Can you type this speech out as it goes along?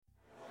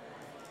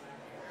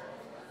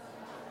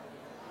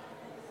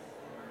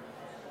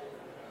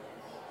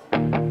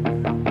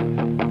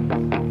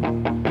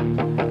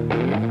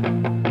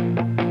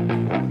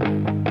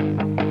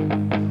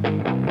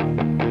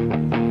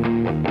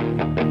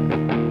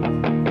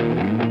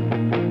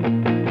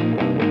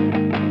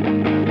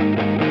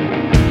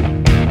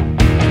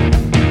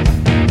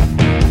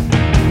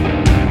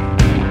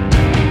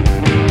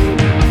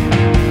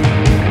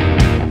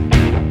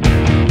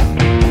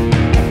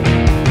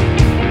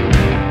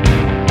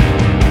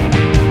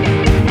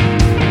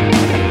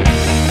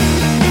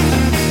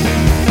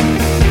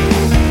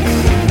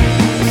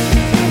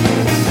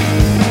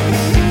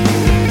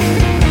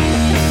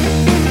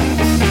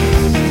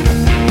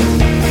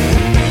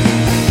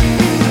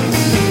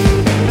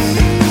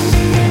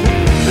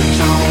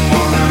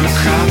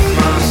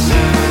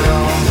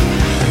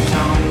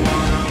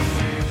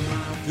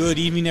Good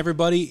evening,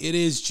 everybody. It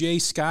is Jay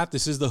Scott.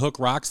 This is The Hook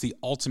Rocks, the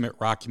ultimate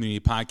rock community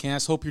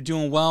podcast. Hope you're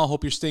doing well.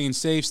 Hope you're staying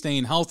safe,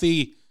 staying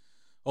healthy.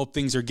 Hope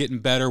things are getting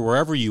better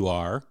wherever you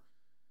are.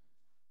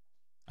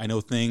 I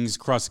know things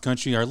across the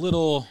country are a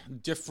little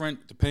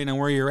different depending on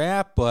where you're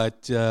at,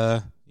 but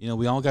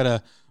we all got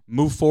to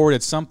move forward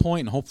at some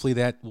point, and hopefully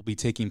that will be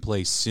taking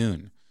place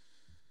soon.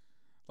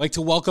 I'd like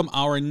to welcome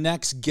our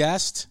next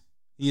guest.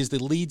 He is the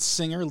lead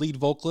singer, lead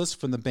vocalist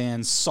from the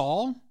band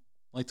Saul.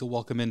 I'd like to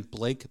welcome in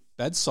Blake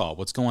Bedsaul.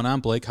 What's going on,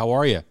 Blake? How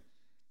are you?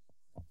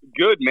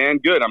 Good, man.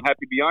 Good. I'm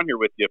happy to be on here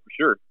with you for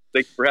sure.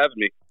 Thanks for having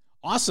me.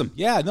 Awesome.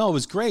 Yeah, no, it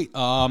was great.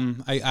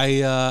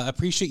 I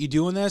appreciate you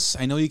doing this.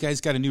 I know you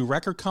guys got a new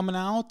record coming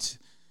out.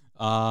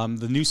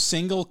 The new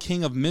single,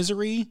 King of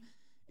Misery,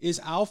 is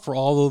out for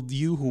all of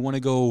you who want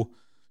to go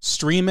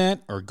stream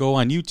it or go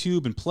on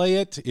YouTube and play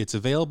it. It's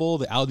available.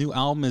 The new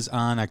album is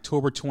on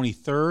October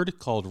 23rd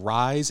called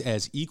Rise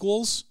as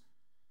Equals.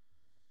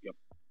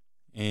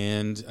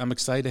 And I'm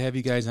excited to have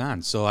you guys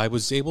on. So I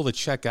was able to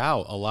check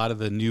out a lot of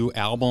the new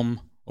album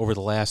over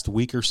the last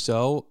week or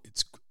so.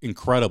 It's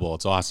incredible.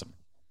 It's awesome.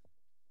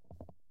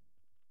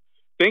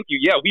 Thank you.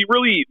 Yeah, we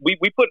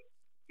put,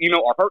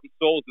 our heart and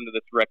souls into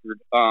this record.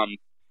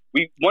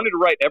 We wanted to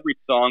write every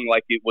song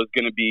like it was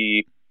going to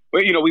be,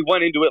 we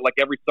went into it like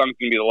every song's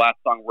going to be the last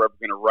song we're ever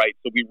going to write.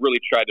 So we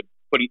really tried to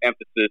put an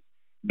emphasis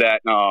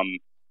that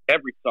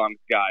every song's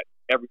got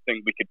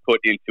everything we could put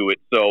into it.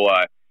 So,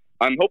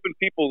 I'm hoping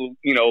people,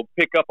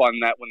 pick up on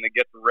that when they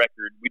get the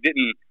record. We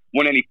didn't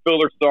want any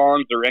filler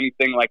songs or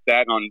anything like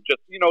that on just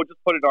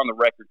put it on the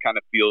record kind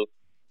of feels.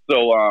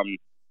 So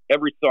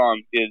every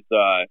song is,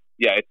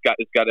 it's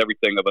got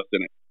everything of us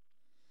in it.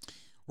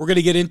 We're going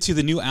to get into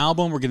the new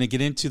album. We're going to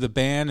get into the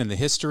band and the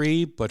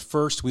history. But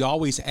first, we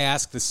always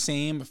ask the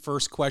same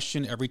first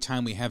question every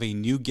time we have a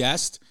new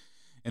guest,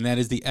 and that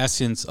is the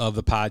essence of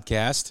the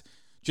podcast.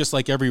 Just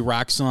like every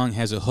rock song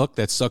has a hook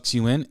that sucks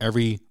you in,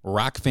 every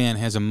rock fan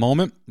has a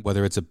moment,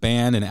 whether it's a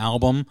band, an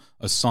album,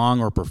 a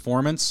song, or a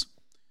performance.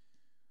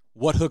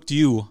 What hooked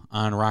you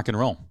on rock and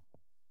roll?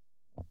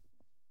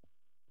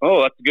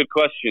 Oh, that's a good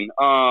question.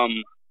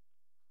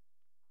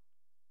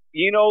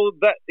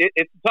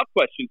 It's a tough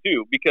question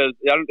too, because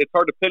it's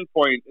hard to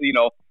pinpoint.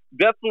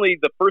 Definitely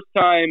the first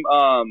time,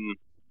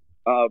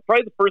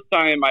 probably the first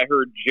time I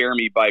heard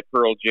Jeremy by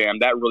Pearl Jam,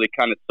 that really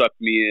kind of sucked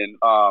me in.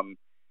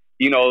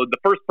 The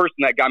first person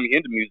that got me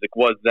into music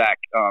was Zach,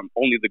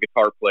 only the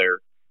guitar player.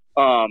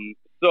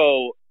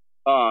 So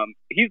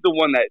he's the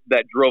one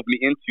that drove me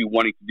into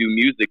wanting to do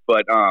music.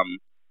 But, and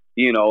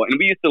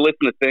we used to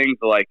listen to things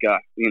like,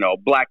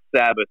 Black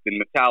Sabbath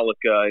and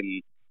Metallica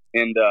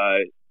and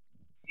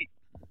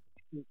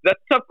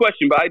that's a tough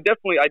question, but I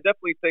definitely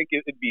think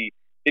it'd be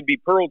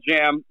Pearl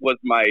Jam was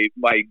my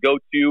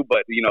go-to,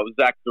 but,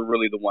 Zach's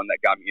really the one that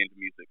got me into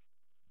music.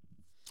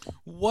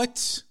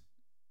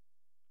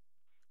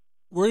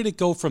 Where did it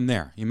go from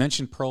there? You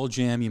mentioned Pearl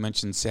Jam, you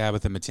mentioned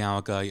Sabbath and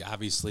Metallica.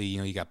 Obviously,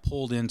 you got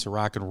pulled into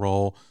rock and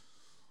roll.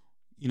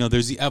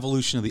 There's the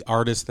evolution of the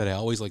artist that I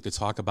always like to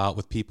talk about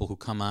with people who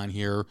come on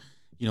here.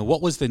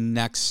 What was the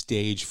next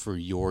stage for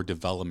your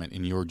development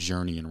and your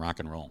journey in rock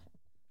and roll?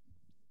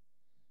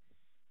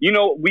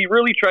 We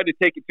really tried to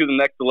take it to the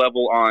next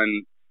level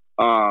on,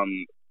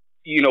 when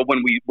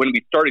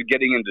we started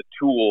getting into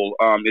Tool,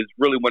 is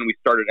really when we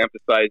started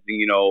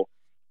emphasizing,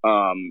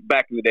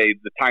 back in the day,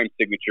 the time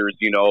signatures,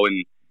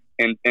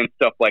 and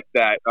stuff like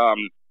that.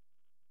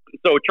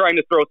 So trying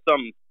to throw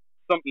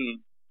something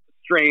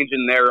strange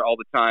in there all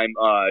the time,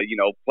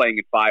 playing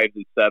in 5s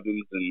and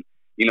 7s and,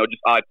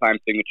 just odd time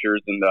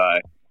signatures. And,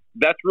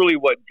 that's really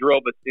what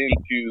drove us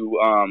into,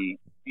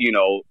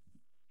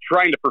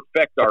 trying to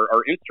perfect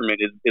our instrument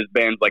is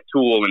bands like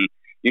Tool and,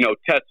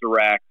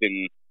 Tesseract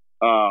and,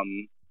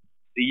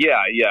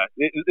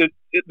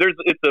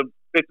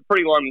 it's a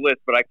pretty long list,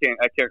 but I can't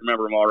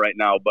remember them all right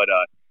now. But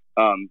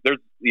there's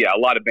a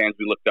lot of bands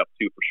we looked up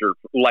to for sure,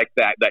 like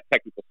that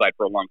technical side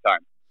for a long time.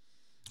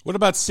 What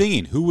about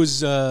singing? Who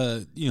was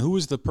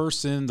the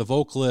person, the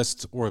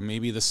vocalist, or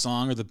maybe the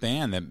song or the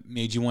band that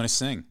made you want to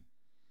sing?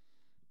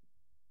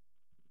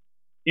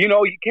 You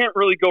can't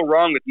really go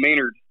wrong with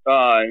Maynard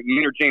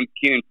James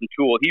Keenan from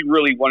Tool. He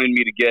really wanted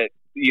me to get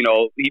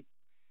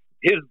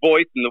his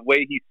voice and the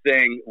way he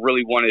sang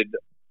really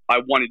I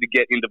wanted to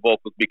get into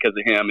vocals because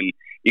of him, and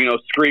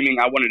screaming.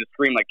 I wanted to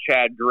scream like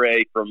Chad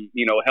Gray from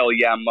Hell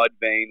Yeah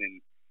Mudvayne,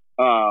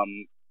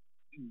 and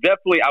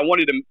definitely I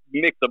wanted to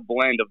mix a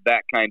blend of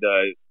that kind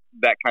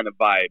of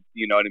vibe.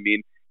 You know what I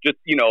mean? Just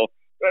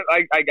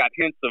I got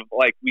hints of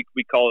like we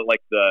call it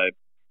like the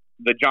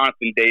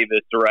Jonathan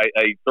Davis, or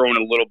I throw in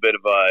a little bit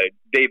of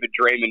David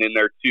Draymond in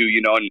there too.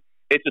 And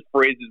it's just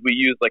phrases we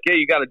use like, hey,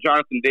 you got a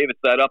Jonathan Davis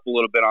set up a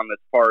little bit on this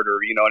part,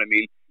 or you know what I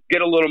mean?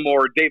 Get a little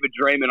more David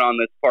Draymond on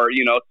this part,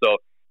 so,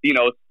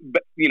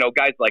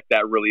 guys like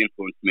that really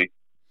influenced me.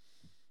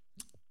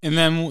 And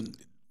then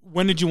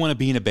when did you want to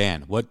be in a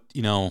band? What,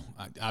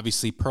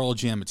 obviously Pearl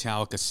Jam,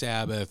 Metallica,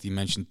 Sabbath, you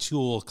mentioned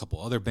Tool, a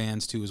couple other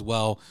bands too as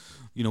well.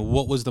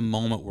 What was the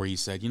moment where you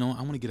said, I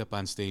want to get up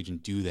on stage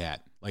and do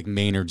that, like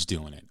Maynard's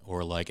doing it,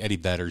 or like Eddie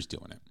Vedder's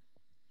doing it?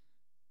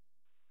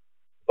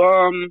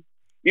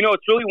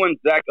 It's really when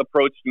Zach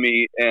approached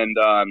me and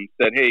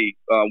said, "Hey,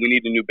 we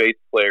need a new bass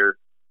player.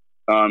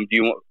 Do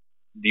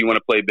you want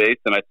to play bass?"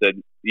 And I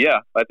said, "Yeah,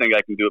 I think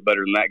I can do it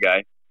better than that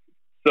guy."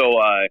 So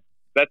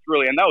that's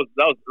really, and that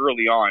was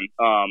early on.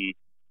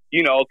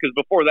 Because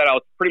before that I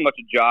was pretty much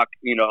a jock.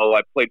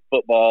 I played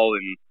football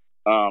and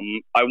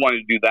I wanted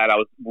to do that. I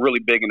was really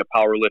big into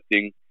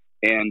powerlifting,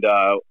 and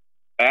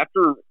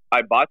after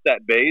I bought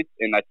that bass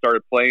and I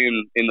started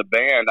playing in the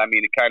band, I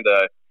mean,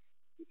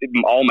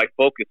 all my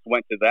focus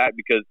went to that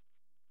because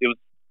it was,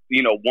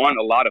 one,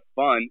 a lot of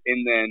fun,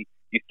 and then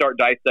you start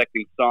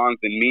dissecting songs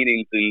and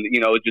meanings, and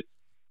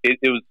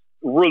it was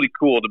really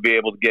cool to be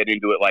able to get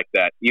into it like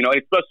that.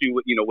 Especially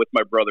with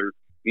my brother,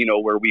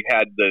 where we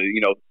had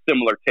the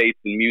similar taste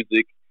in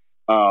music,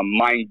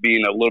 mine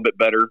being a little bit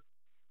better,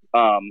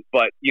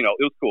 but it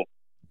was cool.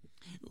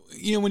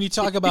 When you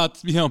talk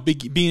about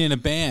being in a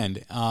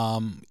band,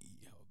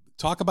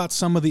 talk about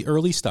some of the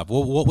early stuff.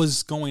 What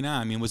was going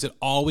on? I mean, was it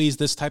always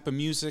this type of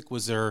music?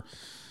 Was there,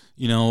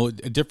 a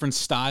different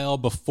style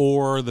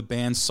before the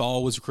band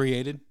Saul was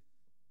created?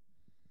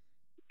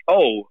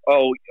 Oh,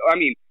 I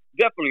mean,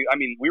 definitely. I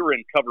mean, we were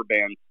in cover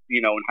bands,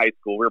 in high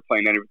school. We were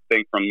playing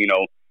everything from,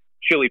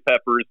 Chili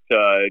Peppers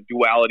to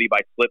Duality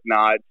by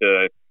Slipknot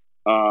to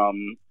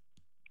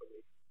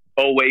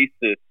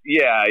Oasis.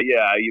 Yeah,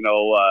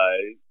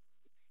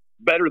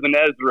 Better Than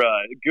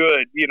Ezra,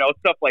 Good,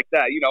 stuff like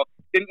that,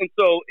 and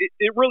so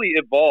it really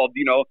evolved,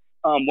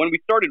 when we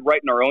started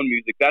writing our own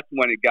music, that's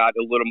when it got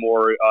a little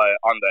more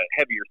on the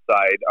heavier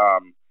side.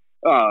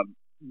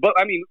 But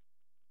I mean,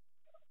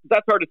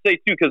 that's hard to say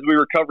too, because we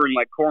were covering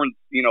like Korn's,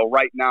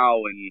 Right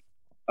Now, and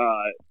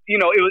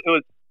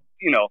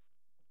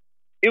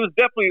it was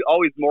definitely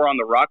always more on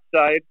the rock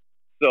side.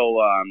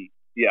 So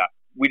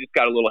we just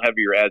got a little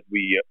heavier as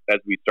we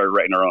started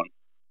writing our own.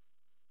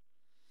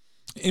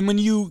 And when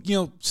you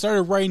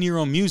started writing your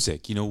own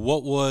music,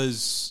 what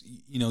was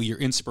your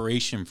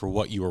inspiration for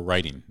what you were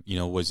writing?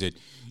 Was it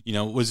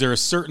was there a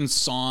certain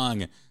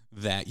song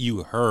that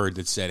you heard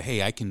that said,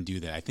 "Hey, I can do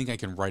that. I think I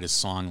can write a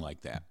song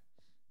like that"?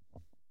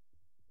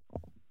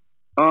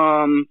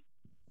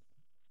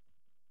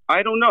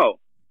 I don't know.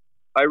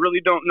 I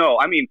really don't know.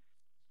 I mean,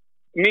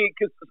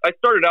 because I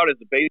started out as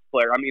a bass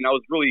player. I mean, I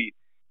was really,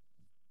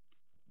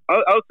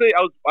 I would say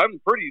I'm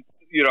pretty,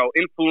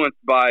 influenced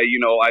by,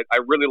 I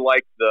really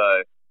like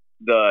the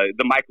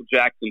Michael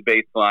Jackson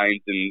bass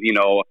lines, and,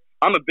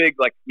 I'm a big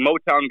like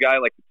Motown guy,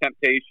 like the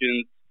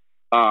Temptations,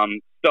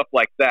 stuff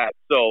like that.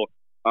 So,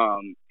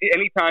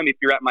 anytime if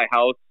you're at my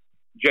house,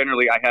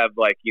 generally I have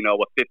like, a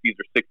 50s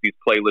or 60s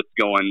playlist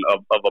going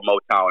of a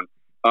Motown.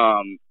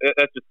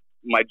 That's just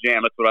my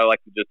jam. That's what I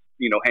like to just,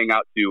 hang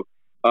out to.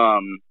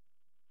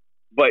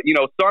 But,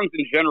 songs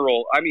in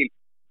general, I mean,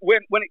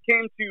 when it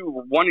came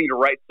to wanting to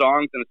write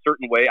songs in a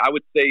certain way, I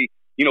would say,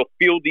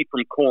 Fieldy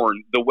from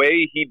Korn, the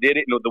way he did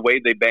it, the way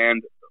that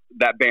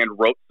band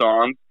wrote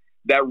songs,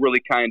 that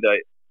really kind of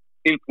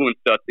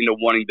influenced us into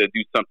wanting to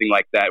do something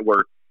like that,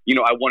 where,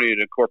 I wanted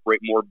to incorporate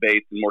more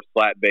bass and more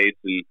slat bass.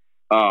 And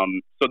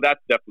so that's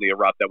definitely a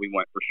route that we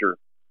went for sure.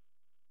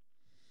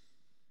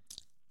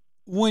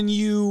 When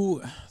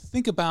you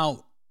think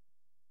about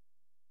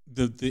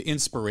the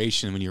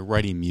inspiration when you're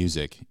writing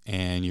music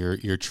and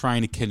you're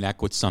trying to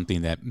connect with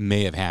something that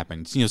may have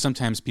happened,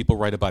 sometimes people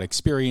write about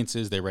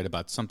experiences, they write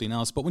about something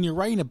else, but when you're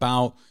writing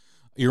about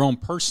your own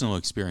personal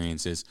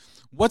experiences,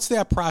 what's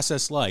that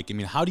process like? I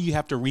mean, how do you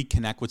have to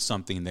reconnect with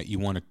something that you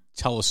want to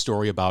tell a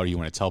story about or you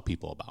want to tell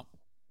people about?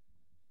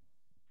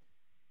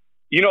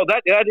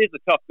 That is a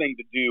tough thing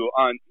to do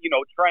on,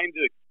 trying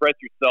to express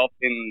yourself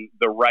in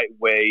the right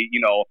way,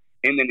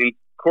 and then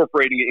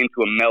incorporating it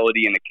into a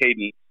melody and a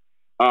cadence.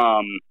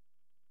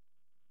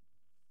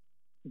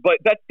 But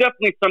that's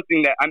definitely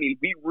something that, I mean,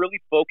 we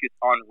really focus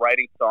on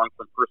writing songs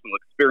from personal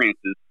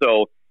experiences.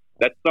 So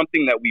that's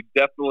something that we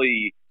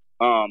definitely,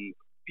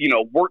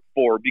 work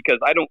for, because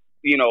I don't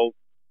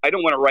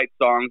want to write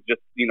songs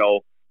just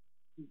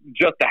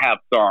to have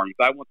songs.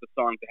 I want the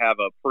song to have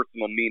a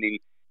personal meaning,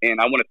 and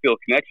I want to feel a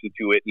connection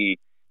to it. And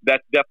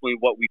that's definitely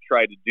what we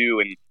try to do.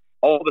 And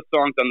all the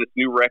songs on this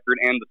new record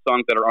and the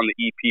songs that are on the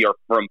EP are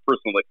from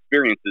personal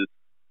experiences.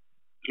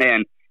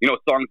 And,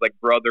 songs like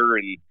Brother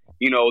and,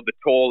 The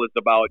Toll is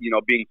about,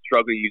 being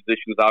struggling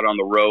musicians out on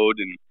the road.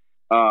 And,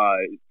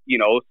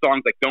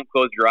 songs like Don't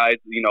Close Your Eyes,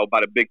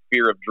 about a big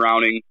fear of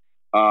drowning.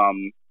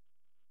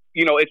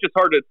 It's just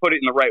hard to put it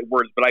in the right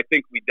words, but I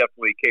think we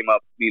definitely came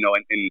up,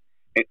 and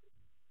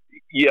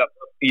we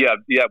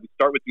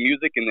start with the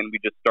music and then we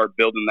just start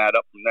building that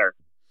up from there.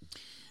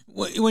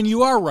 When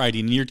you are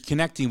writing, you're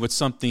connecting with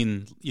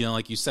something,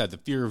 like you said, the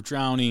fear of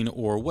drowning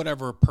or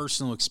whatever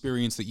personal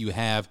experience that you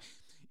have.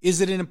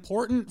 Is it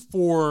important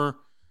for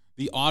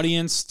the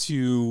audience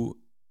to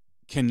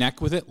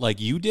connect with it like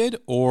you did,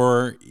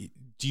 or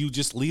do you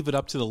just leave it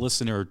up to the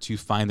listener to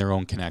find their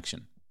own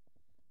connection?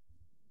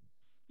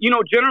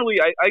 Generally,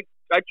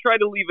 I try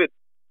to leave it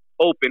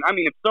open. I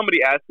mean, if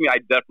somebody asks me, I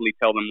definitely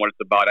tell them what it's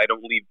about. I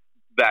don't leave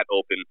that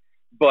open.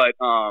 But,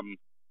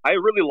 I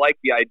really like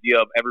the idea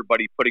of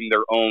everybody putting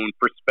their own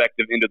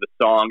perspective into the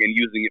song and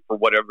using it for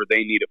whatever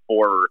they need it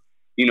for, or,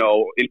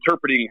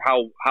 interpreting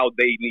how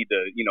they need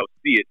to,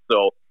 see it.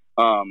 So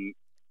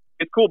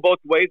it's cool both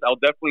ways. I'll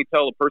definitely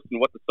tell a person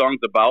what the song's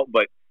about,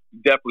 but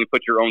definitely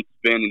put your own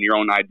spin and your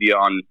own idea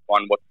on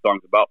what the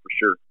song's about for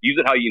sure. Use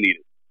it how you need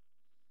it.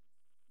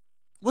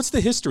 What's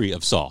the history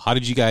of Saul? How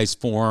did you guys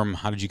form?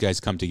 How did you guys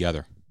come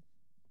together?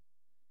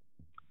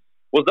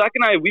 Well, Zach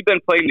and I, we've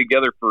been playing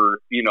together for,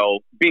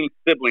 being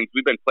siblings,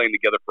 we've been playing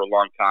together for a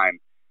long time.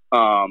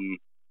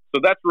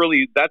 So that's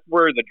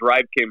where the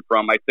drive came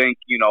from. I think,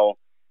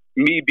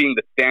 me being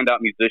the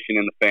standout musician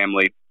in the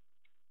family.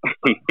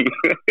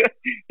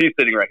 He's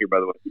sitting right here, by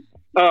the way.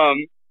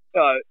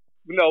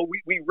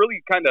 We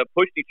really kind of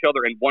pushed each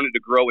other and wanted to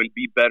grow and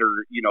be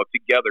better,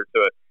 together.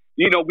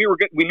 We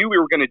knew we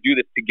were going to do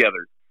this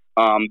together.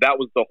 That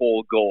was the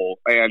whole goal.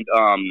 And,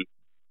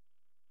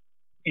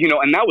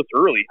 and that was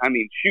early. I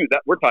mean,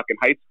 we're talking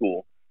high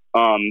school,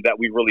 that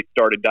we really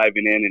started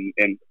diving in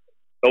and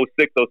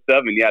 06,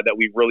 07. Yeah. That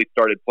we really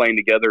started playing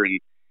together. And,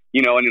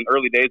 and in the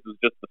early days, it was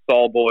just the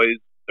Saul boys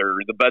or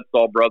the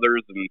Bedsaul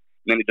brothers. And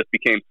then it just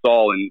became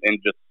Saul and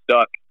just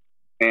stuck.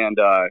 And,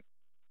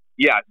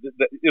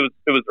 it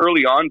was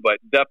early on, but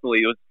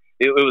definitely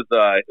it was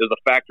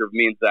a factor of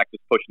me and Zach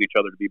just pushing each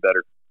other to be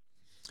better.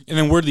 And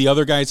then where did the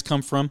other guys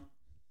come from?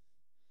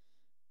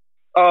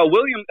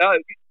 William,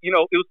 it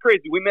was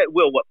crazy. We met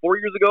Will, 4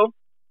 years ago?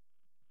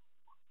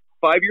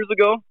 5 years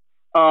ago?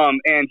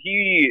 And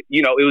he,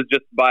 it was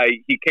just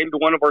he came to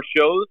one of our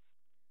shows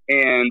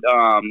and,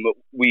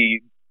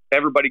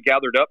 everybody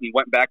gathered up and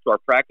went back to our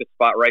practice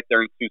spot right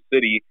there in Sioux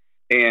City.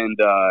 And,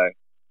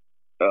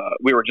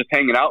 we were just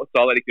hanging out,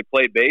 saw that he could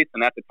play bass.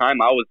 And at the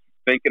time I was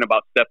thinking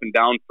about stepping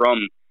down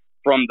from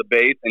the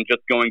bass and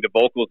just going to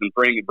vocals and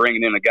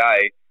bringing in a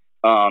guy.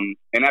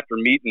 And after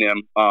meeting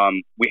him,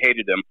 we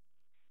hated him.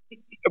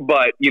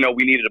 But, we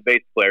needed a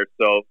bass player,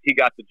 so he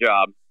got the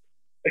job.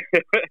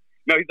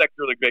 No, he's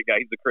actually a really great guy.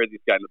 He's the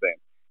craziest guy in the band.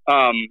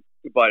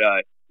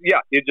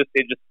 It just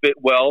fit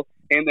well.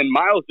 And then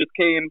Miles just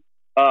came.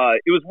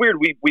 It was weird.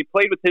 We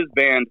played with his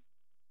band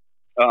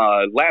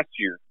early last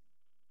year.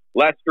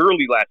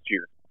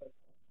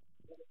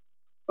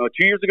 2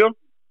 years ago?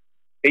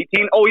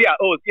 18? Oh, yeah.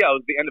 It was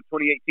the end of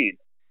 2018.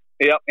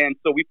 Yep. And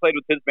so we played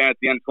with his band at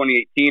the end of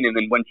 2018. And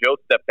then when Joe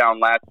stepped down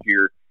last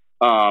year,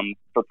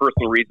 for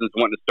personal reasons,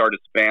 wanting to start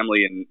his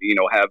family and,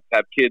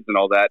 have kids and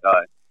all that.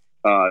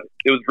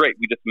 It was great.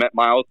 We just met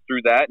Miles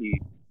through that and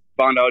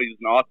found out he was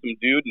an awesome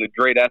dude and a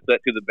great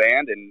asset to the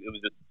band. And it was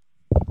just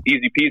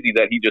easy peasy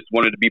that he just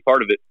wanted to be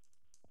part of it.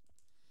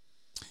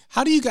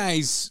 How do you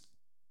guys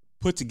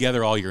put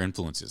together all your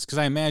influences? Because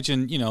I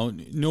imagine,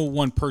 no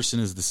one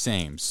person is the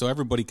same. So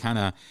everybody kind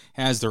of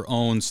has their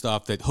own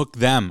stuff that hook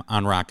them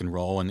on rock and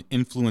roll and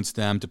influence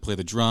them to play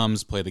the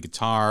drums, play the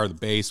guitar, the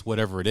bass,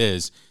 whatever it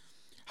is.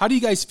 How do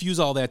you guys fuse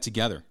all that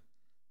together?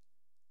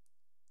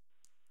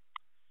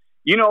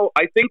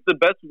 I think the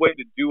best way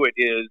to do it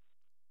is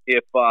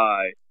if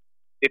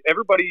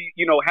everybody,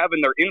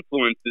 having their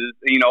influences,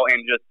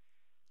 and just,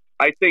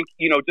 I think,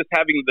 just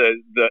having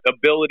the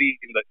ability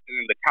and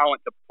the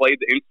talent to play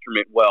the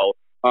instrument well.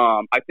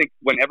 I think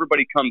when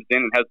everybody comes in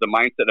and has the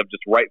mindset of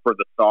just write for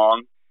the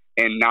song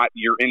and not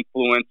your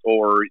influence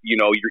or,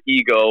 your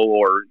ego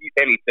or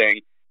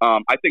anything.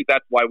 I think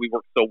that's why we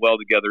work so well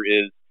together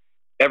is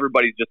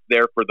everybody's just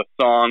there for the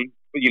song,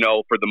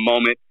 for the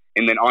moment,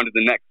 and then on to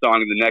the next song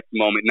and the next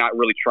moment, not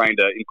really trying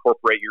to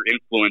incorporate your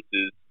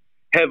influences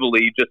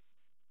heavily, just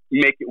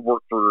make it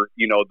work for,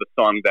 the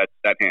song that's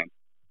at hand.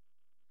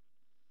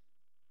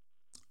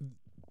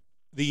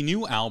 The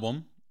new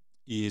album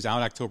is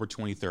out October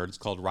 23rd. It's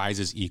called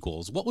Rises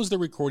Equals. What was the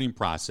recording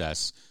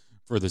process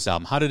for this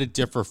album? How did it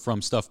differ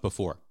from stuff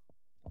before?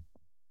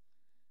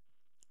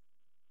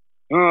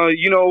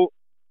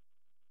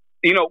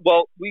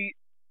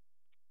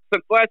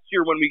 Since last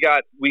year when we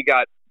got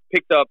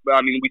picked up,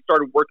 we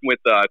started working with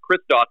Chris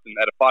Dawson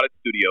at Apodic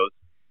Studios.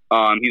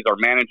 He's our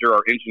manager,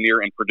 our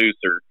engineer, and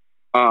producer.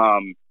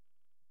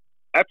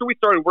 After we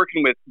started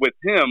working with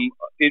him,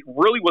 it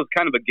really was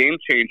kind of a game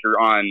changer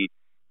on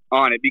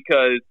it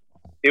because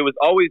it was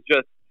always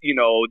just,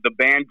 the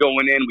band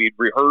going in, we'd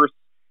rehearse,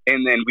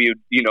 and then we'd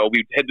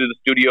head to the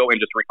studio and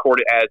just record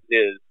it as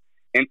is.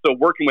 And so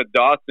working with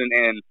Dawson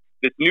and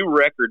this new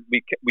record,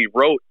 we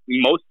wrote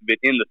most of it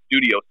in the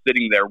studio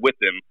sitting there with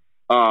him.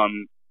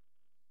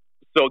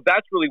 So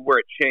that's really where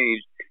it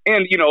changed.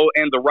 And,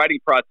 and the writing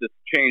process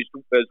changed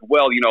as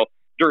well,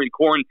 during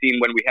quarantine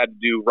when we had to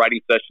do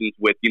writing sessions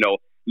with,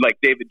 like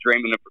David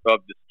Draymond of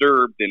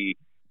Disturbed, and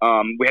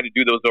we had to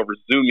do those over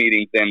Zoom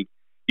meetings. And,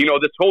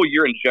 this whole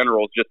year in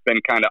general has just been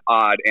kind of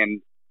odd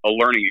and a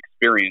learning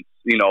experience,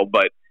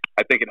 but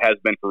I think it has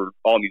been for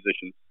all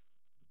musicians.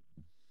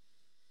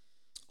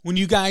 When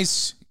you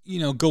guys,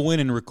 go in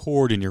and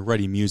record and you're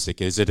writing music,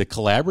 is it a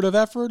collaborative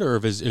effort or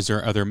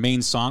are there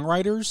main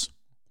songwriters?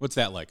 What's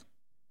that like?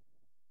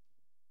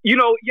 Yeah,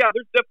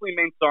 there's definitely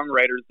main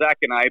songwriters, Zach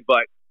and I,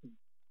 but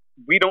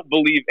we don't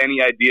believe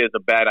any idea is a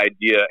bad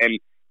idea. And,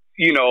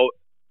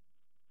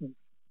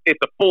 it's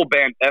a full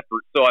band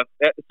effort. So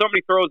if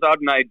somebody throws out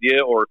an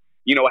idea or,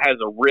 has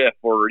a riff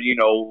or,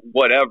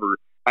 whatever,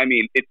 I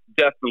mean, it's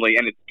definitely,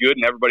 and it's good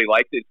and everybody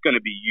likes it, it's going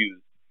to be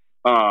used.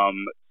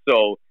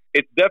 So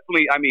it's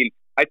definitely, I mean,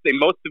 I'd say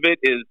most of it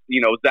is,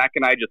 Zach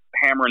and I just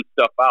hammering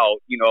stuff out,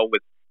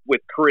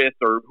 with Chris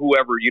or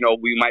whoever,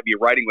 we might be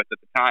writing with at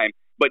the time.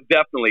 But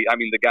definitely, I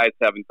mean, the guys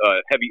have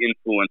a heavy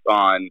influence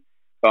on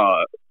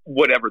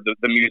whatever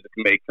the music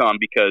may come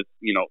because,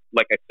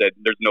 like I said,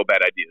 there's no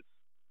bad ideas.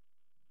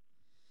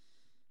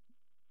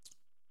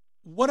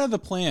 What are the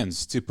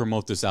plans to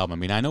promote this album?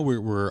 I mean, I know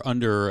we're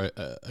under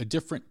a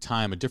different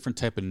time, a different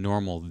type of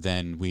normal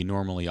than we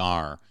normally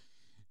are.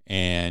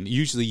 And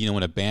usually,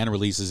 when a band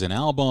releases an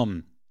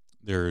album,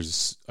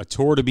 there's a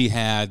tour to be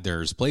had,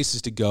 there's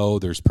places to go,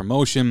 there's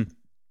promotion.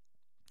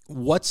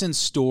 What's in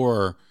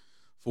store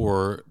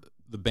for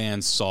the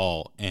band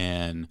Saul,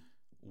 and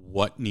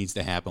what needs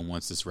to happen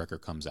once this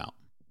record comes out?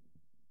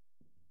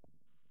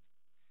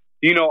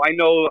 I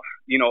know,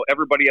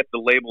 everybody at the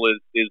label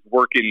is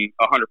working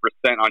 100%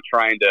 on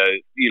trying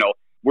to,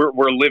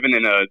 we're living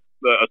in a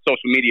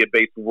social media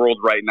based world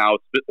right now,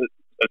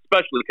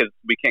 especially because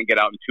we can't get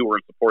out and tour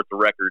and support the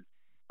record.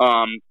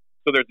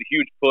 So there's a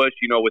huge push,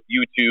 with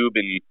YouTube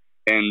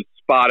and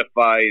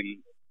Spotify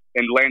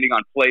and landing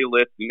on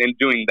playlists and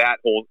doing that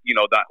whole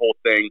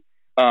thing.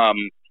 So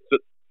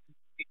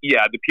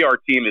yeah, the PR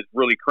team is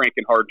really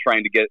cranking hard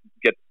trying to get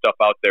stuff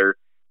out there.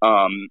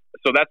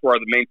 So that's where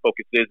the main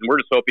focus is. And we're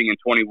just hoping in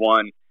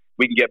 21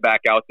 we can get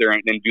back out there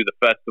and do the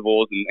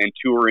festivals and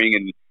touring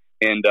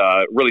and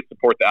really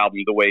support the album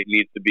the way it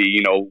needs to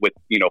be, with,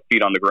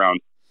 feet on the ground.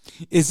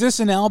 Is this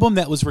an album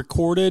that was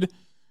recorded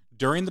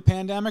during the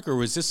pandemic, or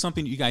was this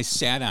something that you guys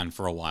sat on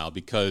for a while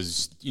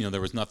because,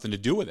 there was nothing to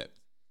do with it?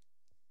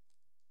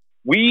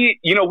 We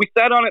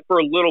sat on it for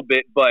a little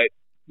bit, but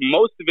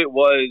most of it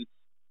was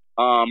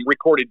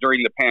recorded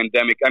during the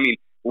pandemic. I mean,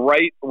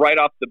 right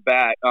off the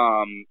bat,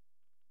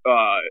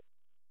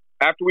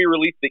 after we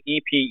released the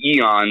EP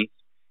Eons,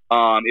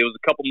 it was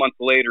a couple months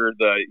later,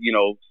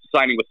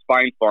 signing with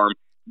Spine Farm,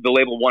 the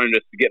label wanted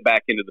us to get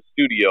back into the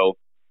studio.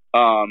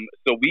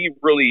 So we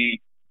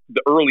really,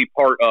 the early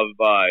part of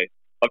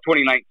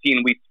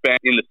 2019, we spent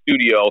in the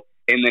studio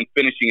and then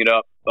finishing it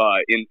up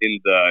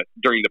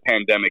during the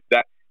pandemic.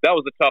 That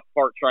was the tough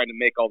part, trying to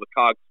make all the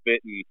cogs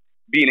fit and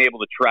being able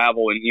to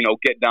travel and,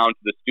 get down to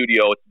the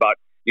studio. It's about,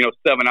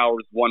 7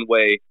 hours one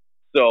way.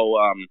 So,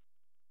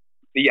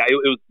 yeah,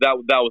 that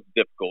was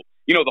difficult.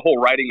 The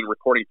whole writing and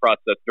recording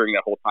process during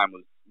that whole time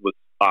was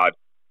odd.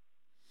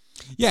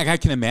 Yeah, I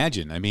can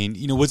imagine. I mean,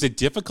 was it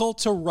difficult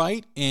to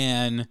write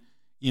and,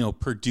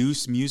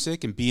 produce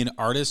music and be an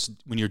artist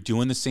when you're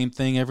doing the same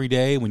thing every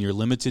day, when you're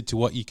limited to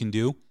what you can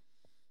do?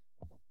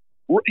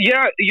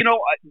 Yeah,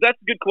 that's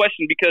a good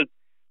question because,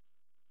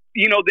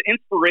 the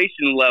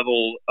inspiration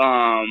level,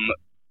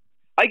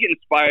 I get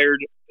inspired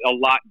a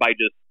lot by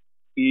just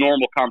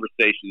normal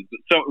conversations.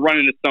 So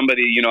running into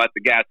somebody, at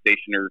the gas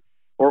station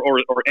or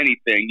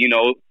anything,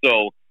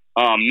 so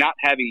not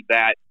having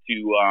that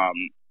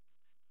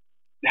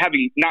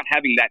not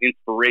having that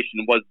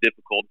inspiration was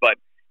difficult. But,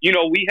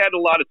 we had a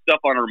lot of stuff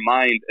on our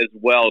mind as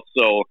well.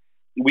 So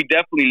we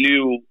definitely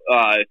knew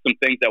some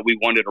things that we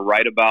wanted to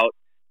write about.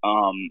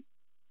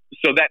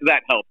 So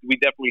that helped. We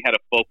definitely had a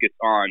focus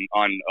on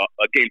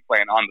a game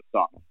plan on the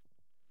song.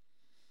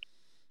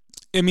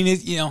 I mean,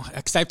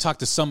 because I've talked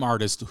to some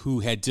artists who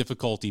had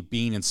difficulty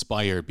being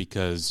inspired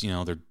because,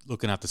 they're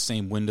looking out the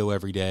same window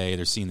every day.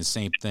 They're seeing the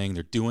same thing.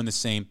 They're doing the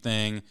same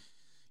thing.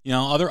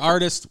 Other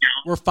artists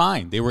were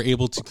fine. They were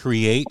able to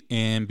create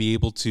and be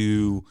able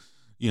to,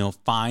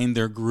 find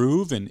their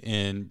groove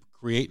and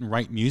create and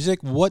write music.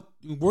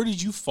 Where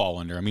did you fall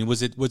under? I mean,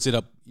 was it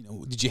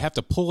did you have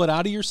to pull it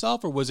out of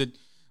yourself, or was it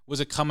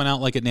coming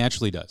out like it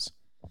naturally does?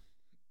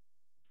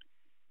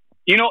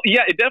 Yeah,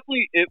 it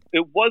definitely,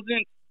 it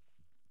wasn't,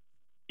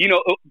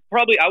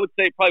 I would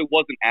say probably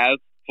wasn't as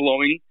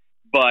flowing,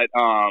 but,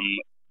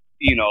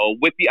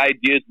 with the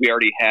ideas we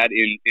already had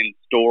in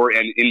store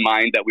and in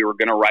mind that we were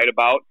going to write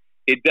about,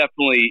 it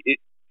definitely,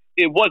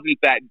 it wasn't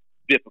that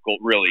difficult,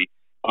 really.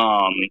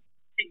 King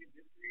of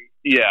Misery.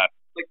 Yeah.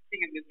 Like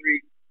King of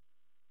Misery.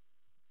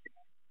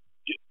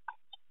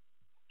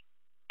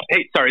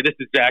 Hey, sorry, this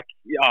is Zach.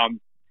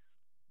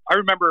 I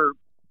remember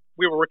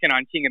we were working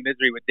on King of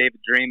Misery with David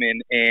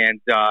Draymond,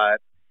 and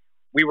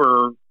we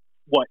were,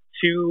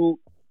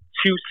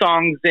 two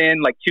songs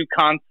in, like two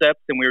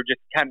concepts, and we were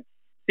just kind of,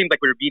 seemed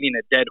like we were beating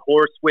a dead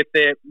horse with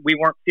it. We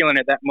weren't feeling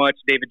it that much.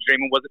 David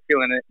Draymond wasn't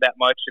feeling it that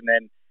much, and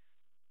then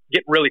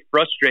getting really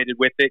frustrated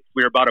with it.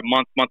 We were about a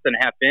month and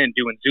a half in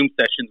doing Zoom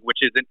sessions, which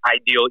isn't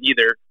ideal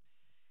either.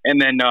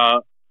 And then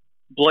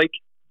Blake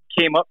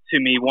came up to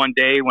me one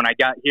day when I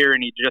got here,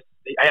 and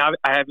I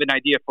have an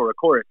idea for a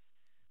chorus.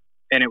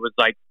 And it was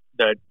like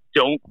the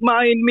 "Don't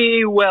mind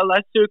me while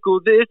I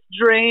circle this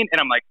drain," and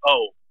I'm like,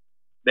 oh,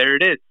 there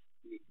it is.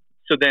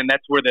 So then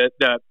that's where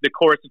the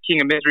chorus of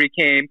King of Misery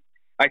came.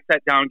 I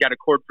sat down, got a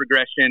chord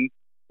progression.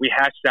 We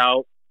hashed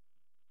out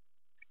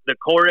the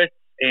chorus,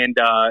 and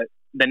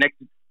the next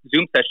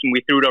Zoom session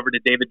we threw it over to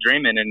David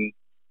Draymond, and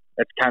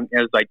it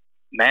was like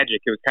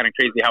magic. It was kind of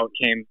crazy how it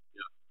came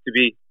to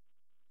be.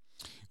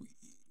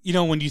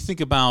 When you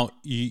think about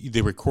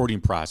the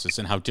recording process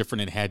and how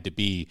different it had to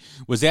be,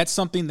 was that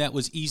something that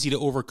was easy to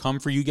overcome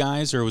for you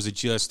guys, or was it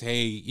just,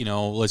 hey,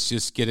 let's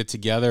just get it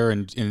together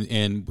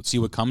and see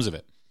what comes of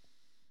it?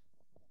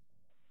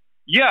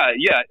 Yeah.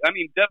 I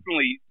mean,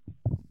 definitely.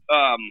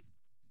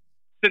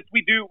 Since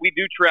we do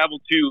travel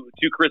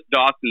to Chris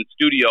Dawson's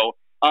studio,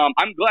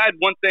 I'm glad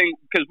one thing,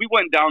 because we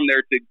went down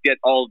there to get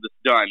all of this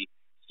done.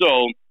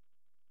 So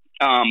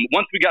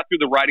once we got through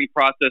the writing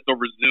process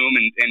over Zoom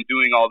and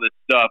doing all this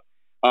stuff,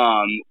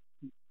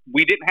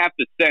 we didn't have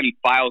to send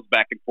files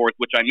back and forth,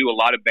 which I knew a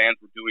lot of bands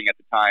were doing at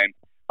the time.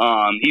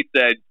 He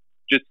said,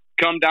 just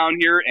come down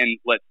here and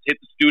let's hit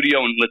the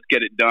studio and let's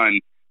get it done.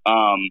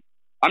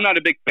 I'm not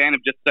a big fan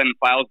of just sending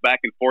files back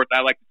and forth.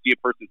 I like to see a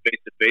person face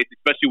to face,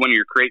 especially when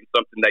you're creating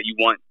something that you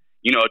want,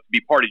 to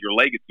be part of your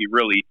legacy,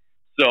 really.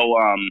 So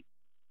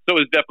it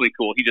was definitely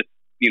cool. He just,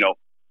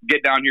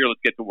 get down here, let's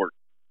get to work.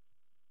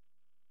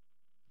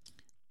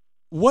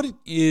 What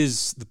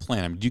is the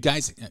plan? I mean, do you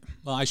guys,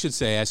 well, I should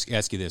say,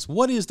 ask you this.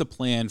 What is the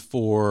plan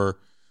for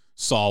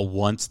Saul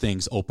once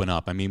things open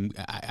up? I mean,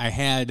 I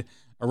had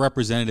a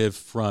representative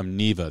from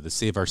NEVA, the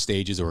Save Our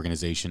Stages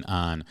organization,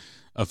 on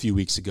a few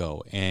weeks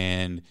ago,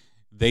 and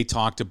they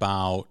talked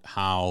about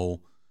how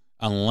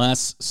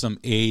unless some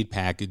aid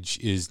package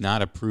is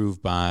not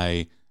approved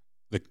by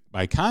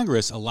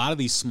Congress, a lot of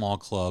these small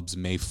clubs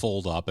may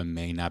fold up and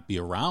may not be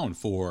around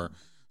for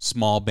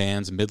small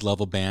bands,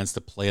 mid-level bands to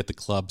play at the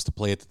clubs, to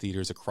play at the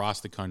theaters across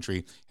the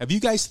country. Have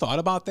you guys thought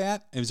about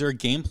that? Is there a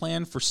game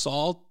plan for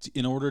Saul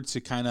in order to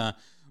kind of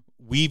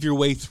weave your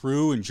way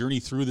through and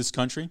journey through this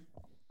country?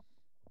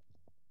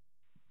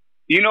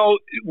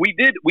 We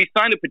did. We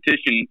signed a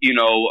petition,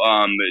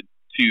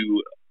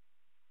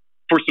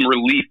 for some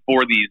relief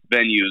for these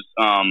venues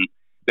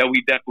that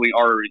we definitely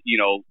are,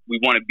 we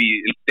want to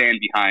be and stand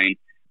behind.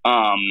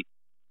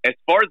 As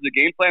far as the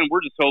game plan,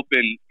 we're just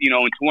hoping, in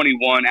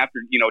 21,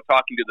 after,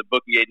 talking to the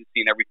booking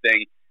agency and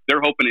everything, they're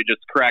hoping it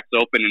just cracks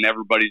open and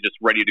everybody's just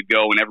ready to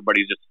go and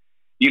everybody's just,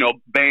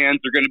 bands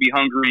are going to be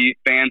hungry,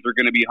 fans are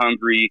going to be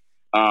hungry.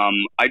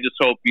 I just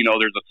hope,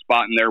 there's a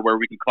spot in there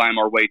where we can climb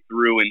our way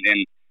through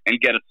and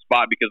get a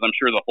spot, because I'm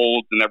sure the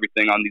holds and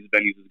everything on these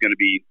venues is going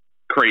to be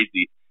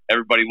crazy.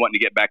 Everybody wanting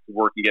to get back to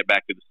work and get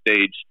back to the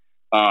stage.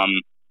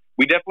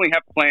 We definitely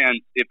have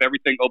plans if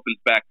everything opens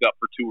back up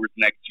for tours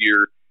next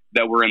year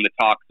that we're in the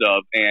talks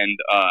of, and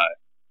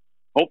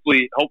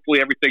hopefully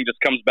everything just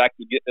comes back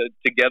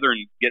together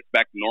and gets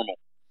back to normal.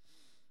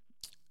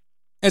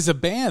 As a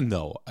band,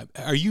 though,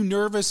 are you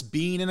nervous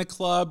being in a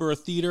club or a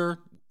theater,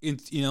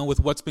 with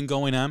what's been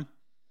going on?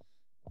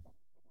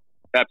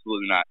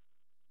 Absolutely not.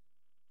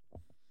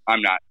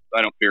 I'm not.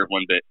 I don't fear it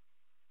one bit.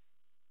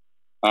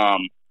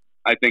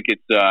 I think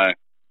it's.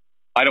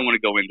 I don't want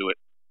to go into it.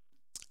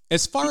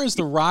 As far as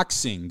the rock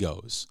scene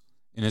goes,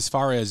 and as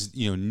far as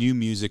new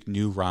music,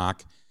 new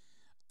rock,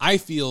 I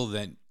feel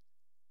that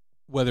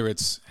whether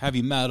it's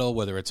heavy metal,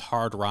 whether it's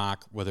hard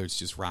rock, whether it's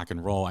just rock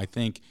and roll, I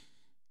think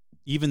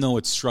even though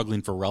it's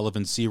struggling for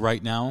relevancy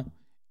right now,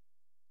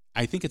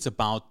 I think it's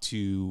about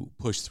to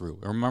push through.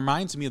 It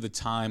reminds me of the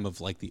time of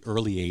like the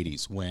early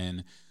 80s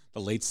when the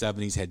late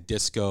 70s had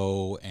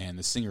disco and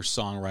the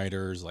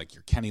singer-songwriters like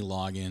your Kenny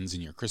Loggins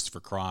and your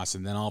Christopher Cross,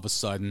 and then all of a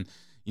sudden,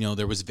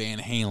 there was Van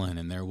Halen,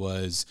 and there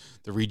was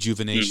the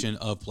rejuvenation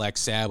of Black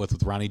Sabbath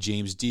with Ronnie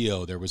James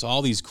Dio. There was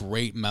all these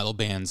great metal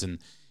bands and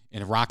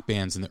rock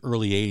bands in the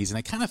early 80s, and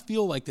I kind of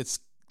feel like it's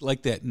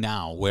like that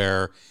now,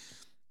 where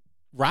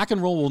rock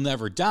and roll will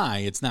never die.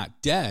 It's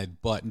not dead,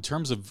 but in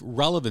terms of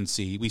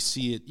relevancy, we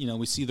see it.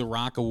 We see the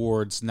Rock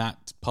Awards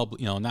not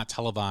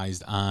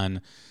televised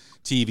on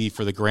TV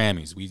for the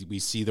Grammys. We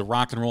see the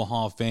Rock and Roll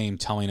Hall of Fame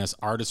telling us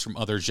artists from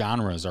other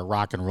genres are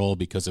rock and roll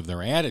because of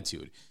their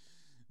attitude.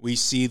 We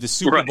see the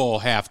Super Bowl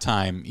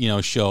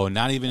halftime, show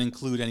not even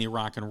include any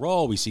rock and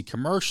roll. We see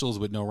commercials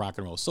with no rock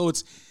and roll. So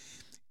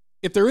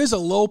if there is a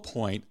low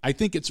point, I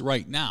think it's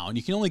right now, and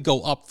you can only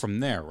go up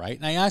from there, right?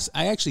 And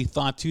I actually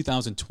thought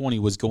 2020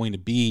 was going to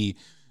be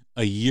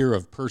a year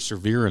of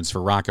perseverance for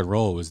rock and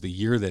roll. It was the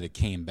year that it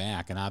came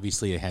back, and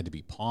obviously it had to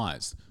be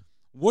paused.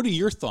 What are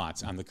your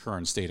thoughts on the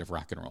current state of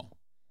rock and roll?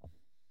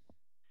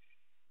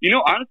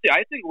 Honestly,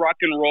 I think rock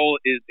and roll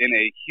is in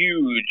a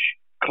huge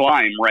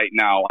climb right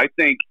now. I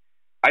think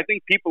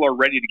people are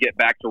ready to get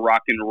back to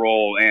rock and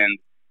roll, and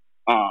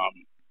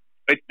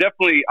it's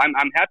definitely.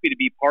 I'm happy to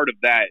be part of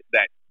that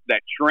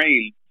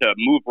train to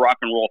move rock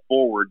and roll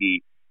forward, and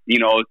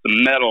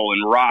some metal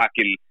and rock,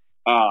 and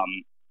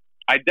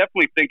I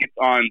definitely think it's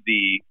on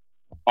the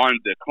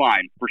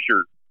climb for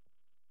sure.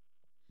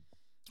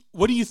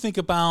 What do you think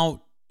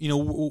about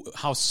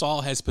how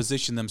Saul has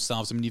positioned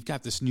themselves? I mean, you've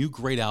got this new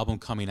great album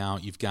coming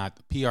out. You've got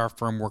the PR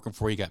firm working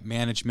for you. You got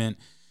management.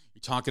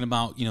 You're talking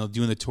about,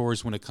 doing the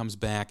tours when it comes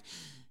back.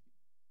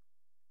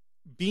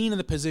 Being in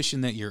the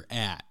position that you're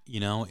at,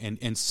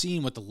 and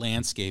seeing what the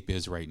landscape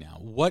is right now.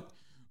 What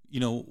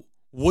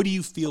do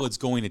you feel it's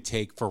going to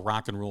take for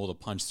rock and roll to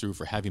punch through,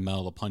 for heavy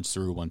metal to punch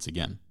through once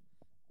again?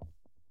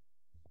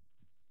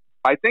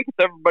 I think it's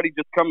everybody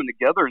just coming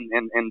together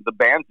and the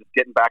band's just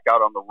getting back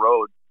out on the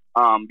road.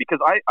 Because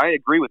I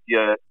agree with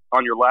you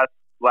on your last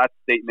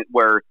statement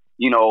where,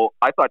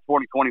 I thought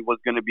 2020 was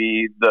going to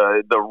be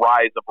the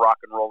rise of rock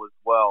and roll as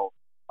well.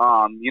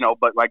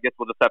 But I guess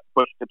we'll just have to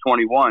push to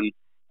 21.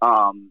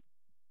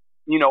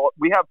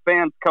 We have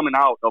fans coming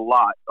out a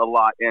lot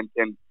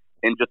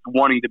and just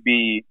wanting to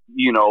be,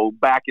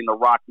 back in the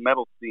rock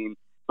metal scene.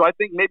 So I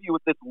think maybe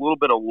with this little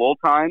bit of lull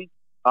time,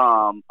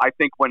 I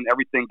think when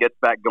everything gets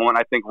back going,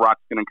 I think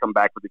rock's going to come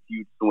back with a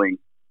huge swing.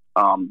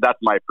 That's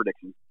my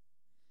prediction.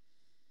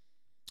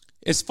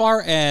 As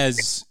far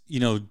as,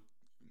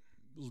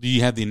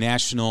 you have the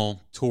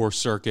national tour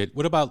circuit.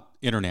 What about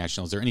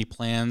international? Is there any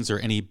plans or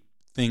any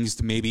things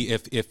to maybe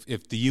if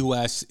the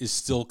U.S. is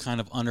still kind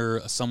of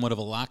under somewhat of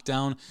a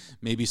lockdown,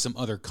 maybe some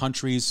other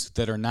countries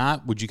that are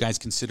not, would you guys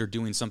consider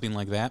doing something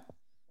like that?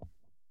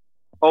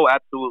 Oh,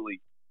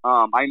 absolutely.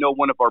 I know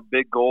one of our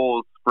big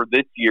goals for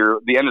this year,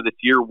 the end of this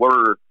year,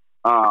 was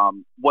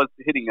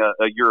hitting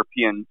a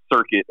European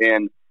circuit.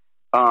 And,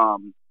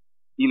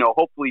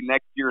 hopefully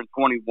next year in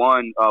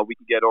 21, we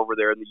can get over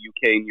there in the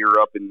UK and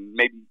Europe and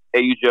maybe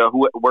Asia,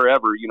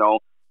 wherever,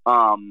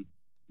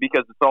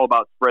 because it's all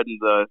about spreading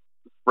the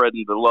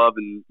love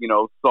and,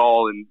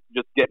 Saul and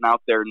just getting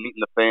out there and meeting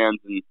the fans.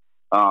 And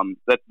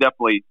that's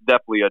definitely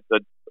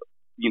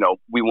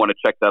we want to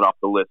check that off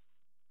the list.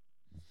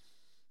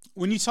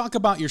 When you talk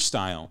about your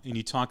style and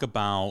you talk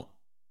about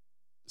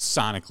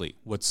sonically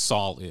what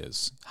Saul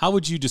is, how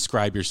would you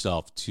describe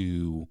yourself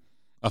to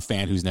a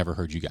fan who's never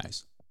heard you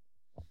guys?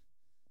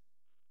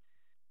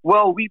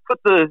 Well, we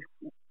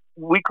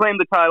claim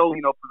the title,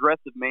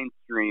 progressive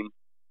mainstream.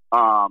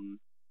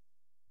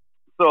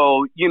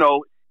 So,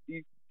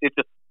 it's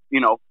just,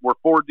 we're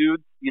four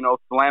dudes,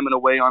 slamming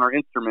away on our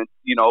instruments,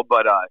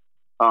 but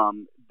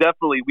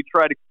definitely we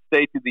try to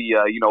stay to the,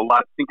 a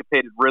lot of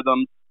syncopated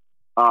rhythms.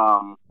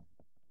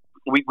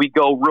 We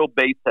go real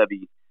bass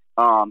heavy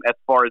as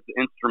far as the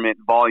instrument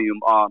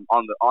volume on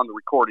the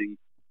recording.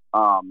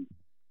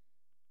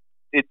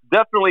 It's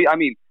definitely,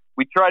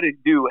 we try to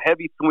do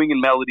heavy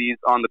swinging melodies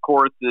on the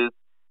choruses.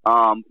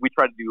 We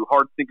try to do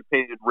hard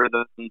syncopated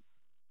rhythms.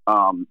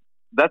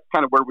 That's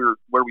kind of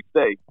where we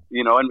stay,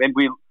 and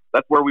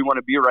that's where we want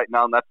to be right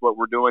now, and that's what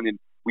we're doing. And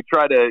we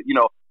try to,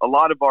 a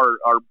lot of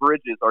our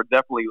bridges are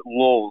definitely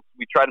lulls.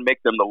 We try to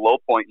make them the low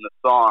point in the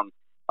song,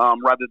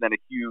 rather than a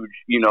huge,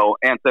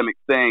 anthemic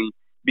thing,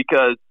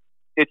 because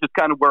it's just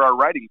kind of where our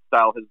writing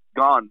style has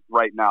gone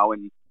right now,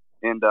 and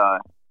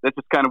that's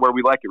just kind of where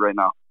we like it right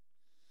now.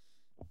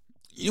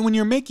 When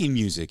you're making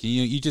music,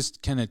 you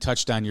just kind of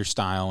touched on your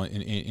style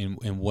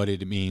and what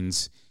it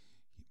means.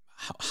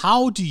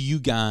 How do you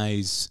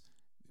guys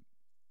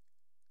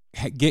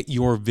get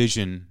your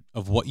vision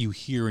of what you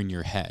hear in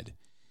your head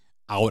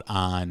out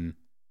on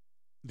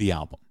the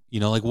album?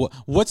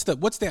 What's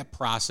that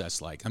process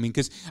like?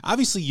 Because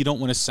obviously you don't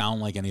want to sound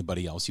like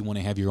anybody else. You want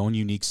to have your own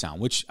unique sound,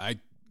 which I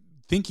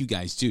think you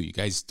guys do. You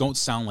guys don't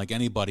sound like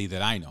anybody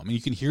that I know.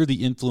 You can hear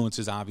the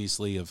influences,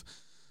 obviously, of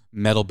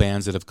metal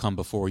bands that have come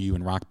before you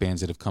and rock bands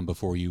that have come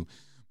before you.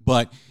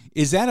 But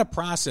is that a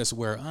process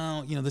where,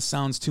 this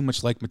sounds too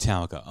much like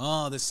Metallica?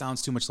 Oh, this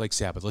sounds too much like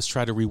Sabbath. Let's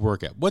try to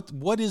rework it.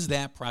 What is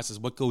that process?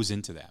 What goes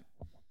into that?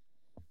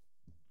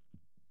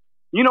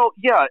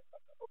 Yeah,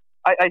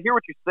 I hear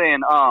what you're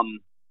saying.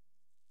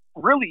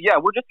 Really, yeah,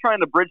 we're just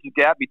trying to bridge the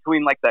gap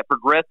between like that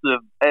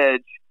progressive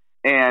edge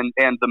and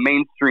the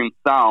mainstream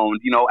sound,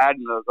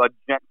 adding a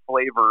gent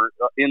flavor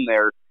in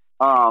there.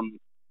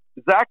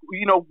 Zach,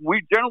 we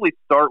generally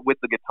start with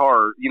the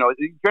guitar.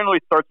 It generally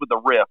starts with a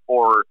riff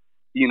or,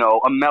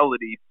 a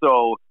melody.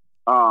 So,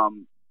 I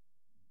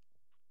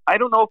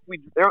don't know if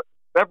we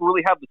ever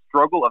really have the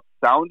struggle of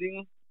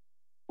sounding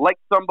like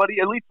somebody.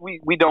 At least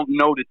we don't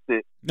notice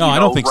it. No, I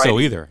don't think so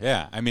either.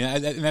 Yeah. And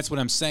that's what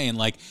I'm saying.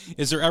 Like,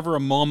 is there ever a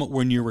moment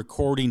when you're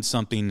recording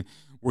something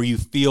where you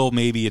feel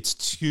maybe it's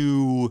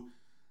too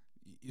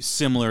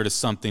similar to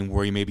something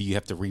where you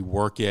have to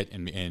rework it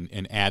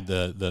and add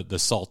the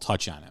Saul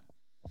touch on it?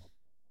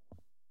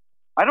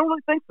 I don't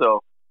really think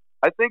so.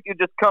 I think it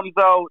just comes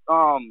out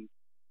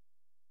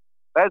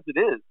as it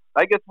is.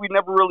 I guess we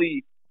never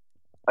really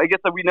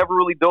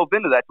dove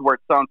into that to where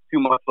it sounds too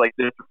much like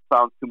this or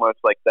sounds too much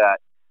like that,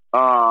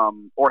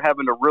 or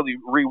having to really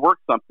rework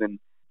something.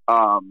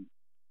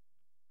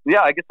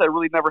 Yeah, I guess that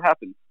really never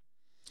happened.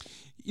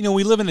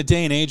 We live in a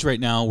day and age right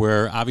now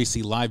where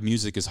obviously live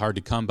music is hard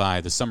to come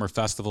by. The summer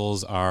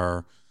festivals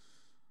are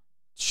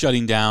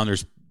shutting down.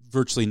 There's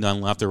virtually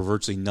none left. There were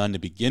virtually none to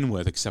begin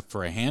with except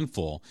for a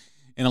handful.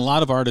 And a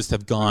lot of artists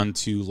have gone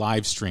to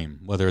live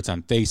stream, whether it's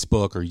on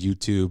Facebook or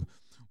YouTube.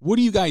 What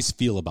do you guys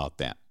feel about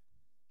that?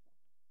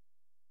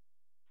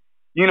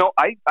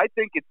 I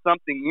think it's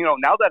something,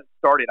 now that it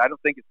started, I don't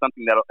think it's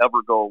something that'll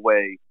ever go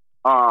away.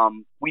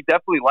 We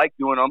definitely like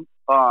doing them.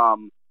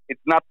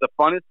 It's not the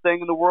funnest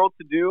thing in the world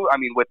to do.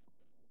 With,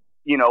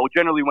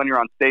 generally when you're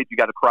on stage, you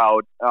got a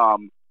crowd.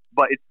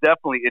 But it's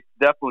definitely,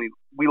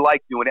 we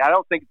like doing it. I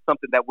don't think it's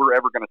something that we're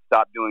ever going to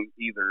stop doing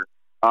either.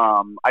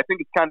 I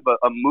think it's kind of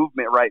a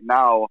movement right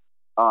now,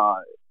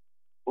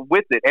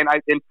 with it, and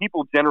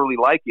people generally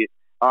like it.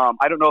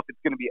 I don't know if it's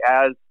going to be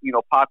as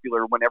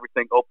popular when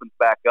everything opens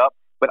back up,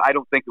 but I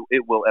don't think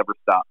it will ever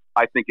stop.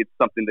 I think it's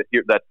something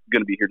that's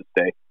going to be here to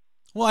stay.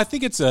 Well, I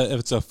think it's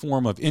a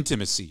form of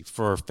intimacy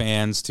for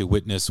fans to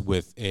witness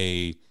with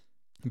a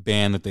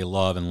band that they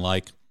love and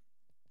like,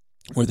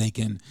 where they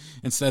can,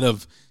 instead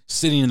of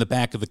sitting in the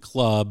back of the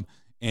club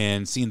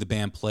and seeing the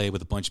band play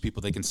with a bunch of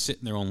people, they can sit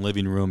in their own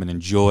living room and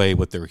enjoy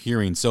what they're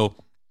hearing. So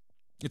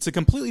it's a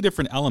completely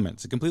different element.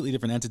 It's a completely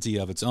different entity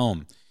of its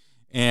own.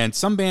 And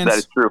some bands, that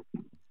is true,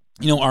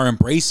 are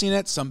embracing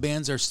it. Some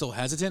bands are still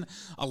hesitant.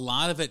 A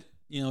lot of it,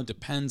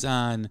 depends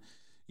on,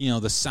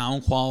 the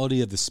sound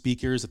quality of the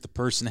speakers that the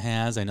person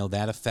has. I know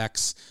that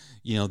affects,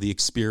 the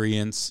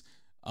experience.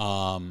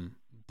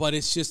 But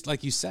it's just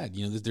like you said,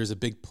 there's a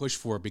big push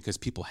for it because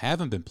people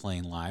haven't been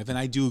playing live. And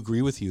I do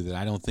agree with you that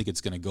I don't think it's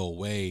going to go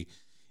away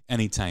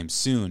anytime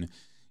soon.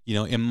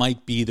 It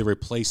might be the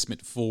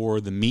replacement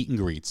for the meet and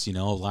greets. A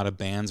lot of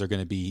bands are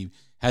going to be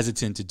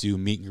hesitant to do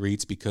meet and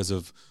greets because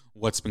of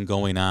what's been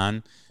going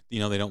on. They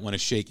don't want to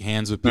shake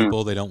hands with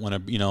people. They don't want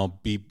to,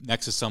 be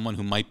next to someone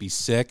who might be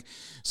sick.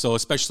 So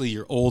especially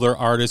your older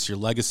artists, your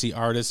legacy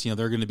artists,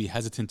 they're going to be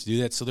hesitant to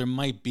do that. So there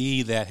might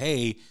be that,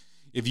 hey,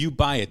 if you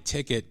buy a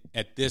ticket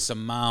at this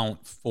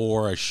amount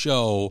for a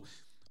show,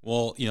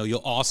 well, you'll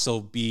also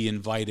be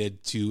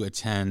invited to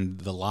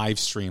attend the live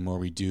stream where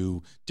we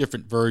do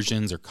different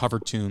versions or cover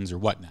tunes or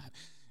whatnot.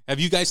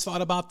 Have you guys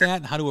thought about that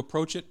and how to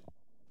approach it?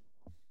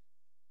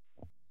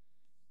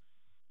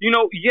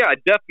 Yeah,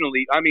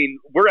 definitely. I mean,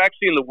 we're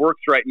actually in the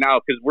works right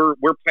now because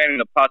we're planning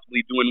to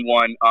possibly doing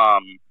one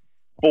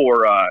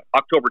for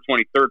October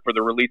 23rd for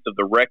the release of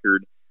the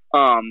record.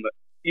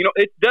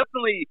 It's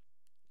definitely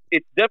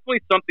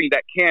something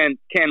that can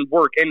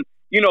work. And,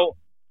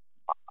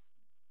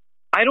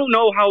 I don't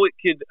know how it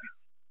could,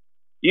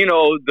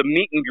 the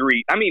meet and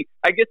greet. I mean,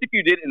 I guess if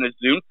you did it in a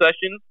Zoom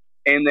session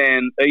and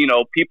then,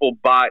 people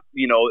bought,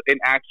 an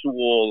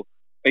actual,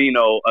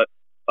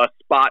 a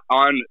spot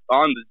on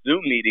the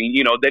Zoom meeting,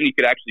 then you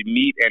could actually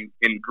meet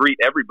and greet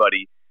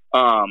everybody.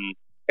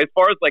 As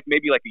far as like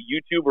maybe like a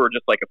YouTube or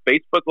just like a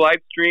Facebook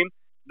live stream,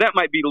 that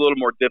might be a little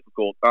more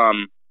difficult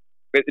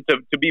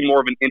to be more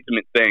of an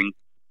intimate thing.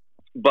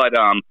 But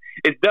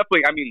it's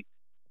definitely, I mean,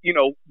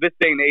 this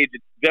day and age,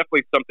 it's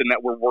definitely something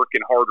that we're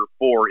working harder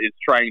for, is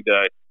trying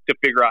to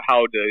figure out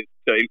how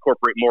to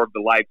incorporate more of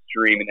the live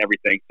stream and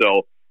everything.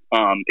 So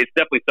it's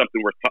definitely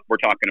something we're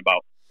talking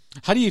about.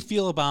 How do you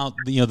feel about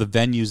the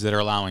venues that are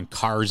allowing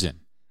cars in,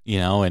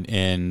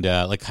 and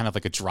like kind of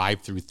like a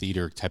drive-through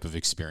theater type of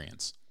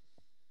experience?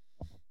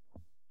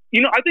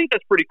 I think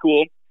that's pretty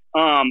cool.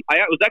 I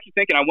was actually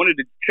thinking I wanted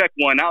to check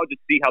one out to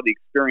see how the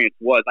experience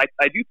was.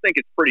 I do think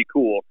it's pretty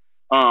cool.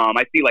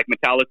 I see like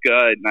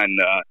Metallica and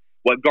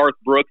what Garth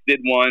Brooks did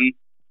one,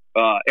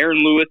 Aaron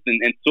Lewis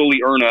and Sully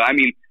Erna. I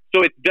mean,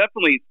 so it's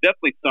definitely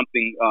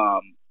something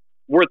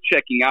worth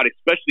checking out,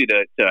 especially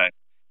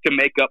to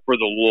make up for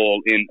the lull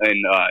in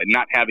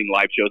not having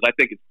live shows. I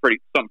think it's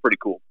something pretty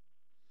cool.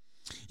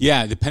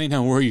 Yeah, depending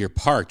on where you're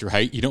parked,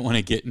 right? You don't want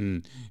to get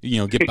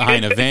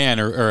behind a van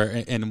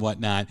or and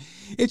whatnot.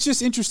 It's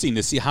just interesting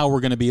to see how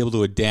we're going to be able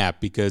to adapt,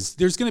 because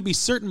there's going to be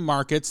certain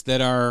markets that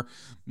are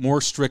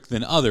more strict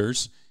than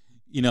others,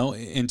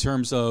 in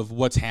terms of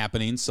what's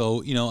happening.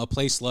 So, a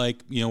place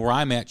like, where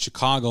I'm at,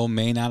 Chicago,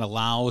 may not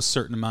allow a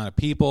certain amount of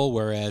people,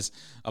 whereas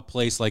a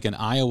place like in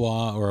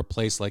Iowa or a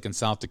place like in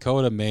South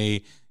Dakota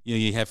may,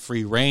 you have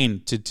free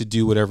reign to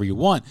do whatever you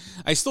want.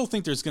 I still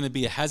think there's going to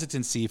be a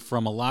hesitancy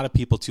from a lot of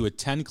people to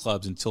attend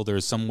clubs until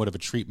there's somewhat of a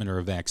treatment or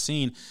a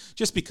vaccine,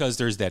 just because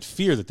there's that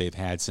fear that they've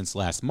had since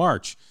last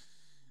March.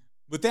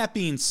 With that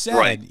being said,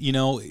 right,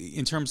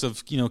 in terms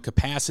of,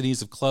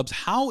 capacities of clubs,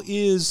 how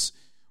is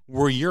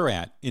where you're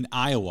at in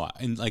Iowa?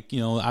 And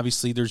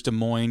obviously there's Des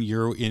Moines,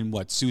 you're in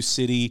Sioux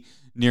City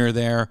near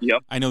there.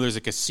 Yep. I know there's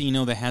a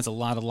casino that has a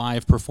lot of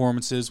live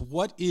performances.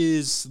 What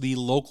is the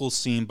local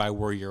scene by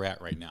where you're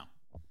at right now?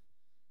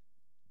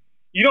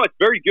 It's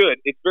very good.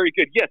 It's very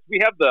good. Yes, we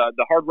have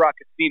the Hard Rock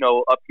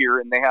Casino up here,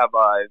 and they have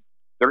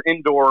their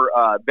indoor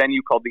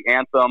venue called the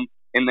Anthem,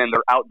 and then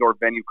their outdoor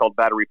venue called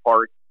Battery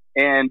Park.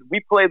 And we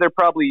play there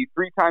probably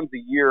 3 times a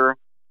year.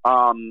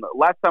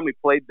 Last time we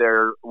played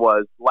there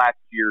was last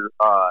year,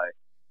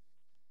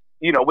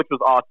 which was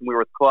awesome. We were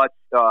with Clutch,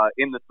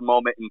 In This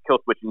Moment, and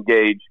Killswitch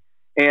Engage.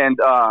 And,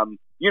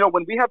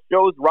 when we have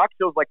shows, rock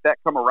shows like that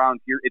come around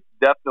here, it's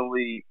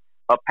definitely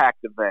a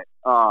packed event.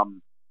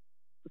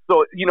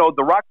 So,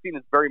 the rock scene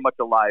is very much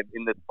alive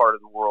in this part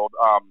of the world.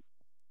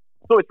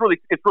 So it's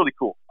really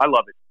cool. I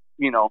love it.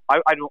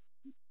 I don't,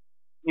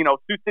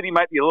 Sioux City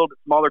might be a little bit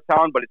smaller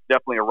town, but it's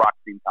definitely a rock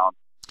scene town.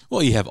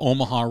 Well, you have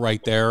Omaha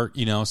right there,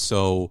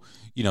 so,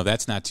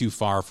 that's not too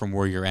far from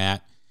where you're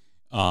at.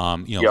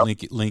 Yep.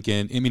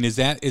 Lincoln. I mean, is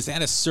that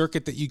a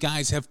circuit that you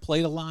guys have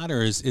played a lot,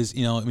 or is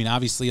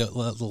obviously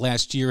the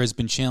last year has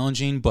been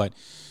challenging, but,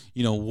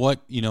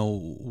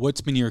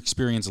 what's been your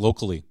experience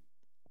locally?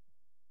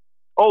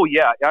 Oh,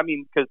 yeah. I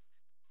mean, because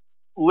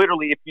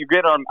literally if you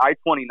get on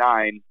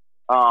I-29,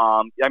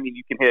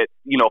 you can hit,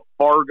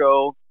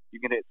 Fargo, You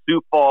can hit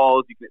Sioux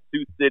Falls. You can hit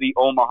Sioux City,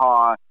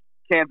 Omaha,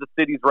 Kansas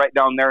City's right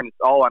down there, and it's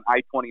all on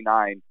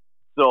I-29.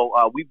 So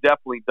we've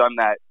definitely done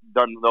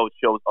those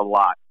shows a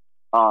lot,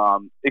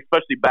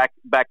 especially back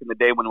in the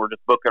day when we're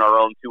just booking our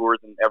own tours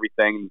and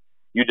everything.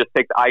 You just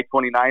take the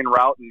I-29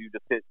 route and you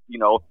just hit,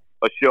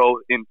 a show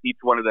in each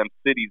one of them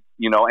cities,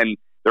 and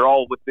they're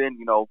all within,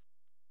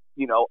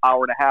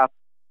 hour and a half,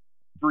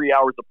 3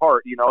 hours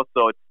apart,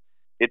 so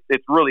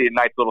it's really a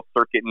nice little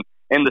circuit.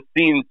 And the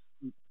scenes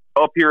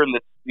up here in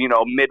this,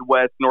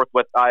 Midwest,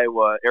 Northwest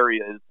Iowa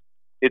area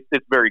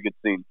it's very good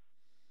scene.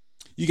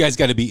 You guys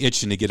got to be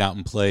itching to get out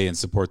and play and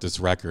support this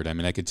record. I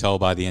mean, I could tell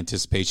by the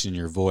anticipation in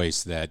your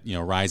voice that,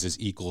 Rise as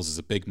Equals is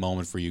a big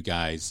moment for you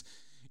guys,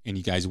 and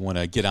you guys want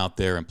to get out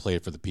there and play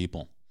it for the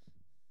people.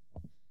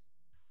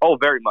 Oh,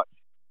 very much.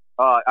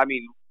 I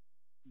mean,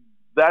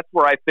 that's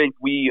where I think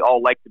we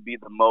all like to be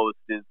the most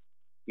is,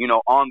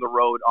 on the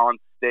road, on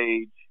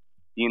stage,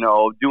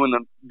 doing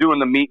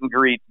the meet and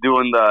greet,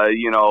 doing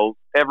the,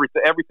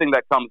 everything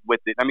that comes with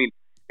it. I mean,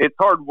 it's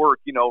hard work,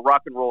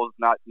 rock and roll is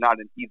not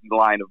an easy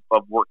line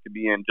of work to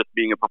be in, just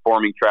being a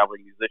performing,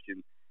 traveling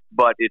musician,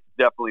 but it's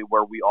definitely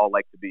where we all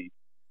like to be.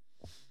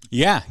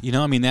 Yeah,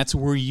 that's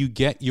where you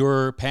get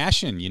your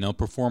passion,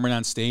 performing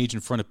on stage in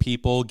front of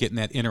people, getting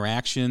that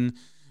interaction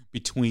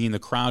between the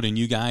crowd and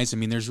you guys. I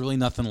mean, there's really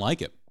nothing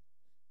like it.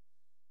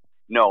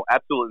 No,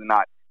 absolutely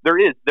not. There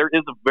is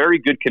a very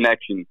good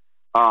connection,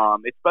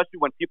 especially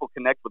when people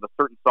connect with a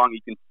certain song. You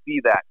can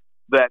see that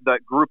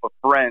group of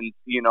friends,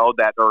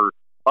 that are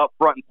up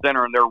front and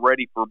center, and they're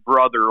ready for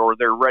Brother, or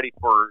they're ready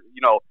for,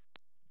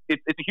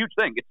 it's a huge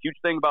thing. It's a huge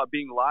thing about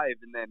being live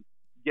and then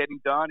getting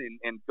done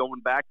and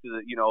going back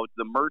to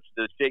the merch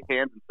to shake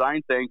hands and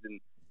sign things. And,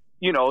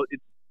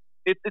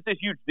 it's a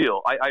huge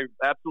deal. I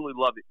absolutely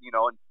love it,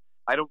 and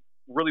I don't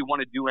really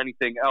want to do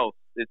anything else.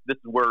 This is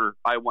where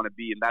I want to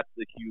be, and that's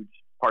the huge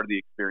part of the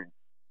experience.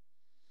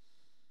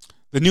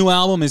 The new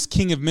album is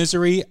King of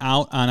Misery,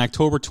 out on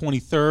October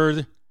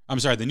 23rd. I'm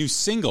sorry, the new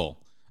single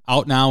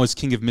out now is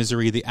King of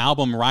Misery. The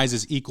album Rise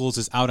as Equals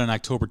is out on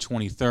October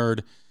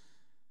 23rd.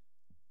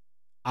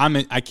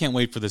 I can't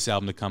wait for this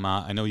album to come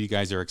out. I know you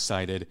guys are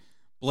excited.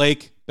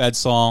 Blake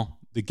Bedsaul,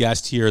 the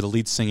guest here, the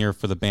lead singer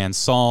for the band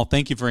Saul,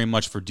 thank you very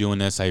much for doing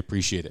this. I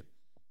appreciate it.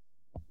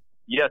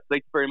 Yes,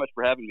 thanks very much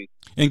for having me.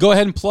 And go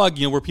ahead and plug,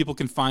 where people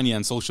can find you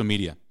on social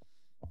media.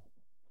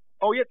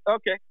 Oh, yeah,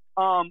 okay.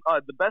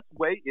 The best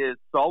way is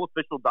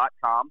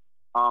saulofficial.com.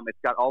 It's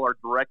got all our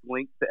direct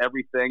links to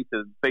everything,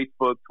 to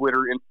Facebook,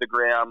 Twitter,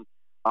 Instagram.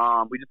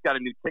 We just got a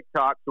new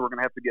TikTok, so we're going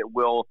to have to get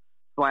Will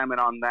slamming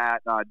on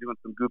that, doing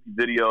some goofy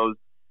videos.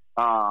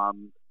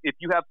 If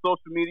you have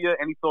social media,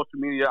 any social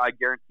media, I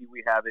guarantee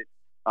we have it.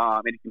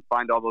 And you can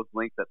find all those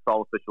links at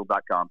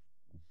saulofficial.com.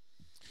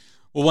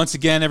 Well, once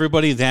again,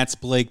 everybody, that's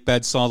Blake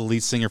Bedsaul, the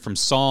lead singer from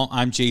Saul.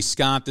 I'm Jay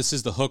Scott. This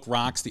is the Hook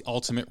Rocks, the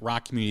Ultimate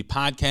Rock Community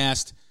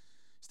Podcast.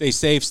 Stay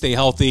safe, stay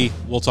healthy.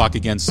 We'll talk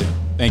again soon.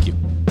 Thank you.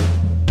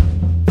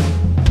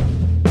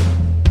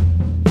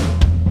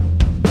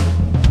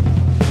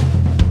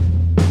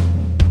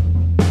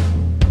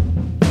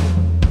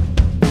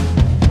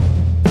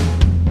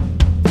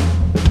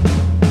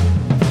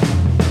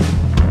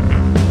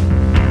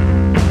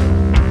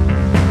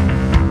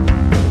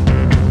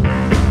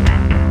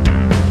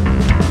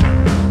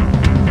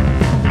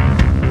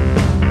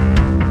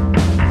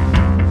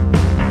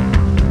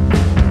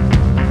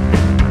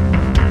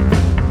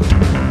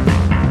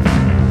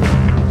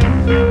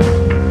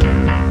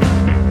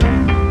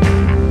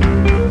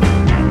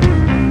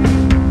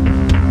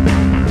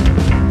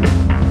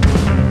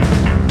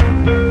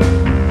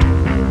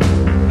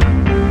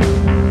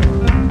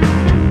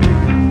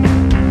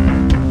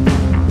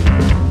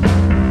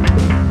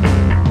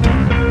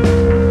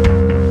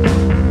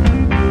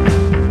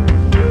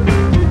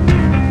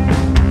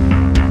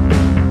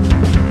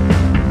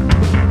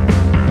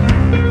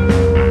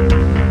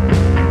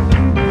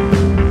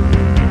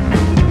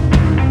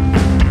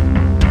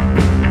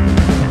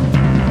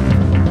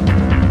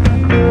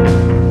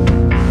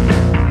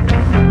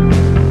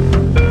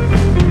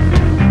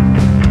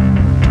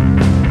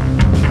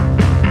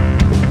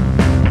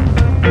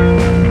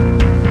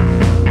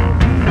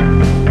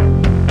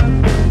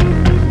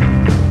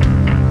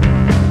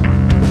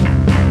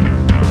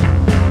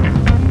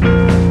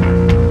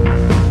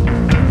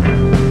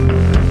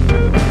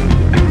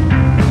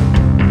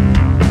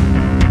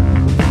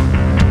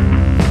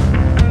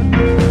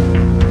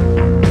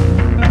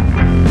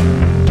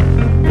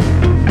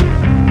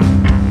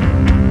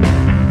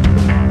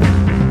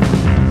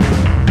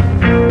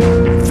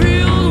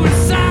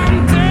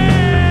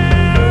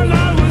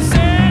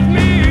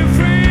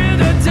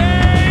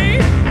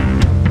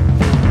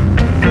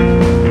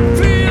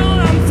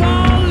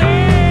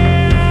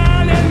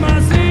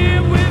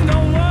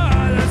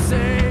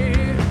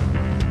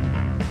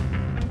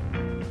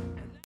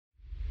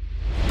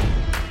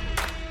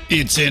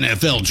 It's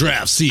NFL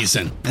draft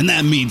season, and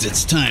that means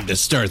it's time to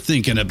start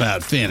thinking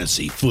about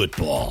fantasy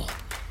football.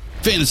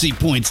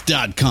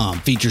 FantasyPoints.com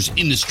features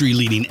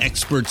industry-leading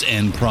experts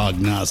and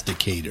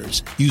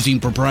prognosticators using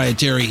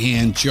proprietary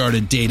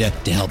hand-charted data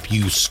to help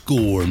you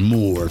score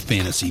more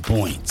fantasy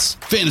points.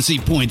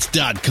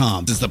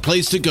 FantasyPoints.com is the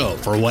place to go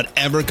for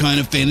whatever kind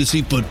of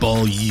fantasy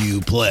football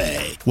you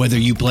play. Whether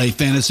you play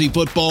fantasy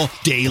football,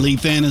 daily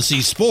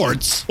fantasy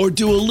sports, or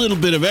do a little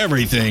bit of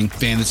everything,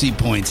 Fantasy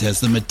Points has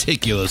the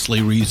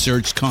meticulously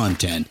researched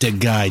content to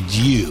guide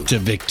you to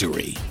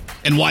victory.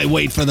 And why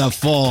wait for the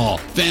fall?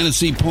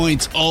 Fantasy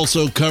Points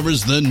also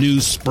covers the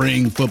new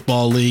spring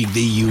football league,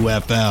 the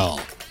UFL.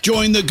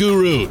 Join the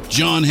guru,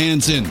 John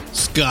Hansen,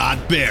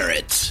 Scott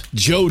Barrett,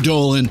 Joe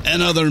Dolan,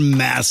 and other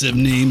massive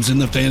names in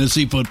the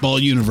fantasy football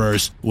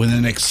universe with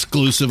an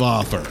exclusive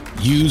offer.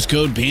 Use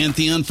code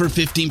Pantheon for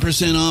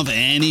 15% off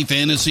any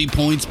Fantasy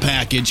Points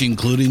package,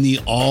 including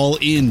the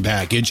all-in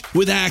package,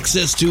 with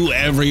access to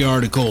every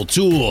article,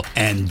 tool,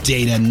 and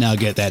data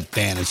nugget that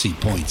Fantasy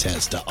Points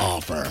has to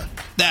offer.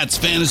 That's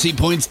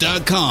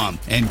FantasyPoints.com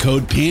and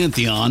code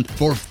Pantheon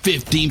for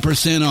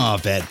 15%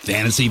 off at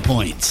Fantasy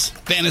Points.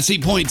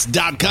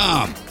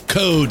 FantasyPoints.com,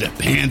 code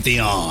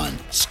Pantheon.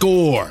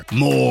 Score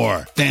more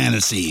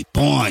fantasy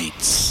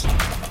points.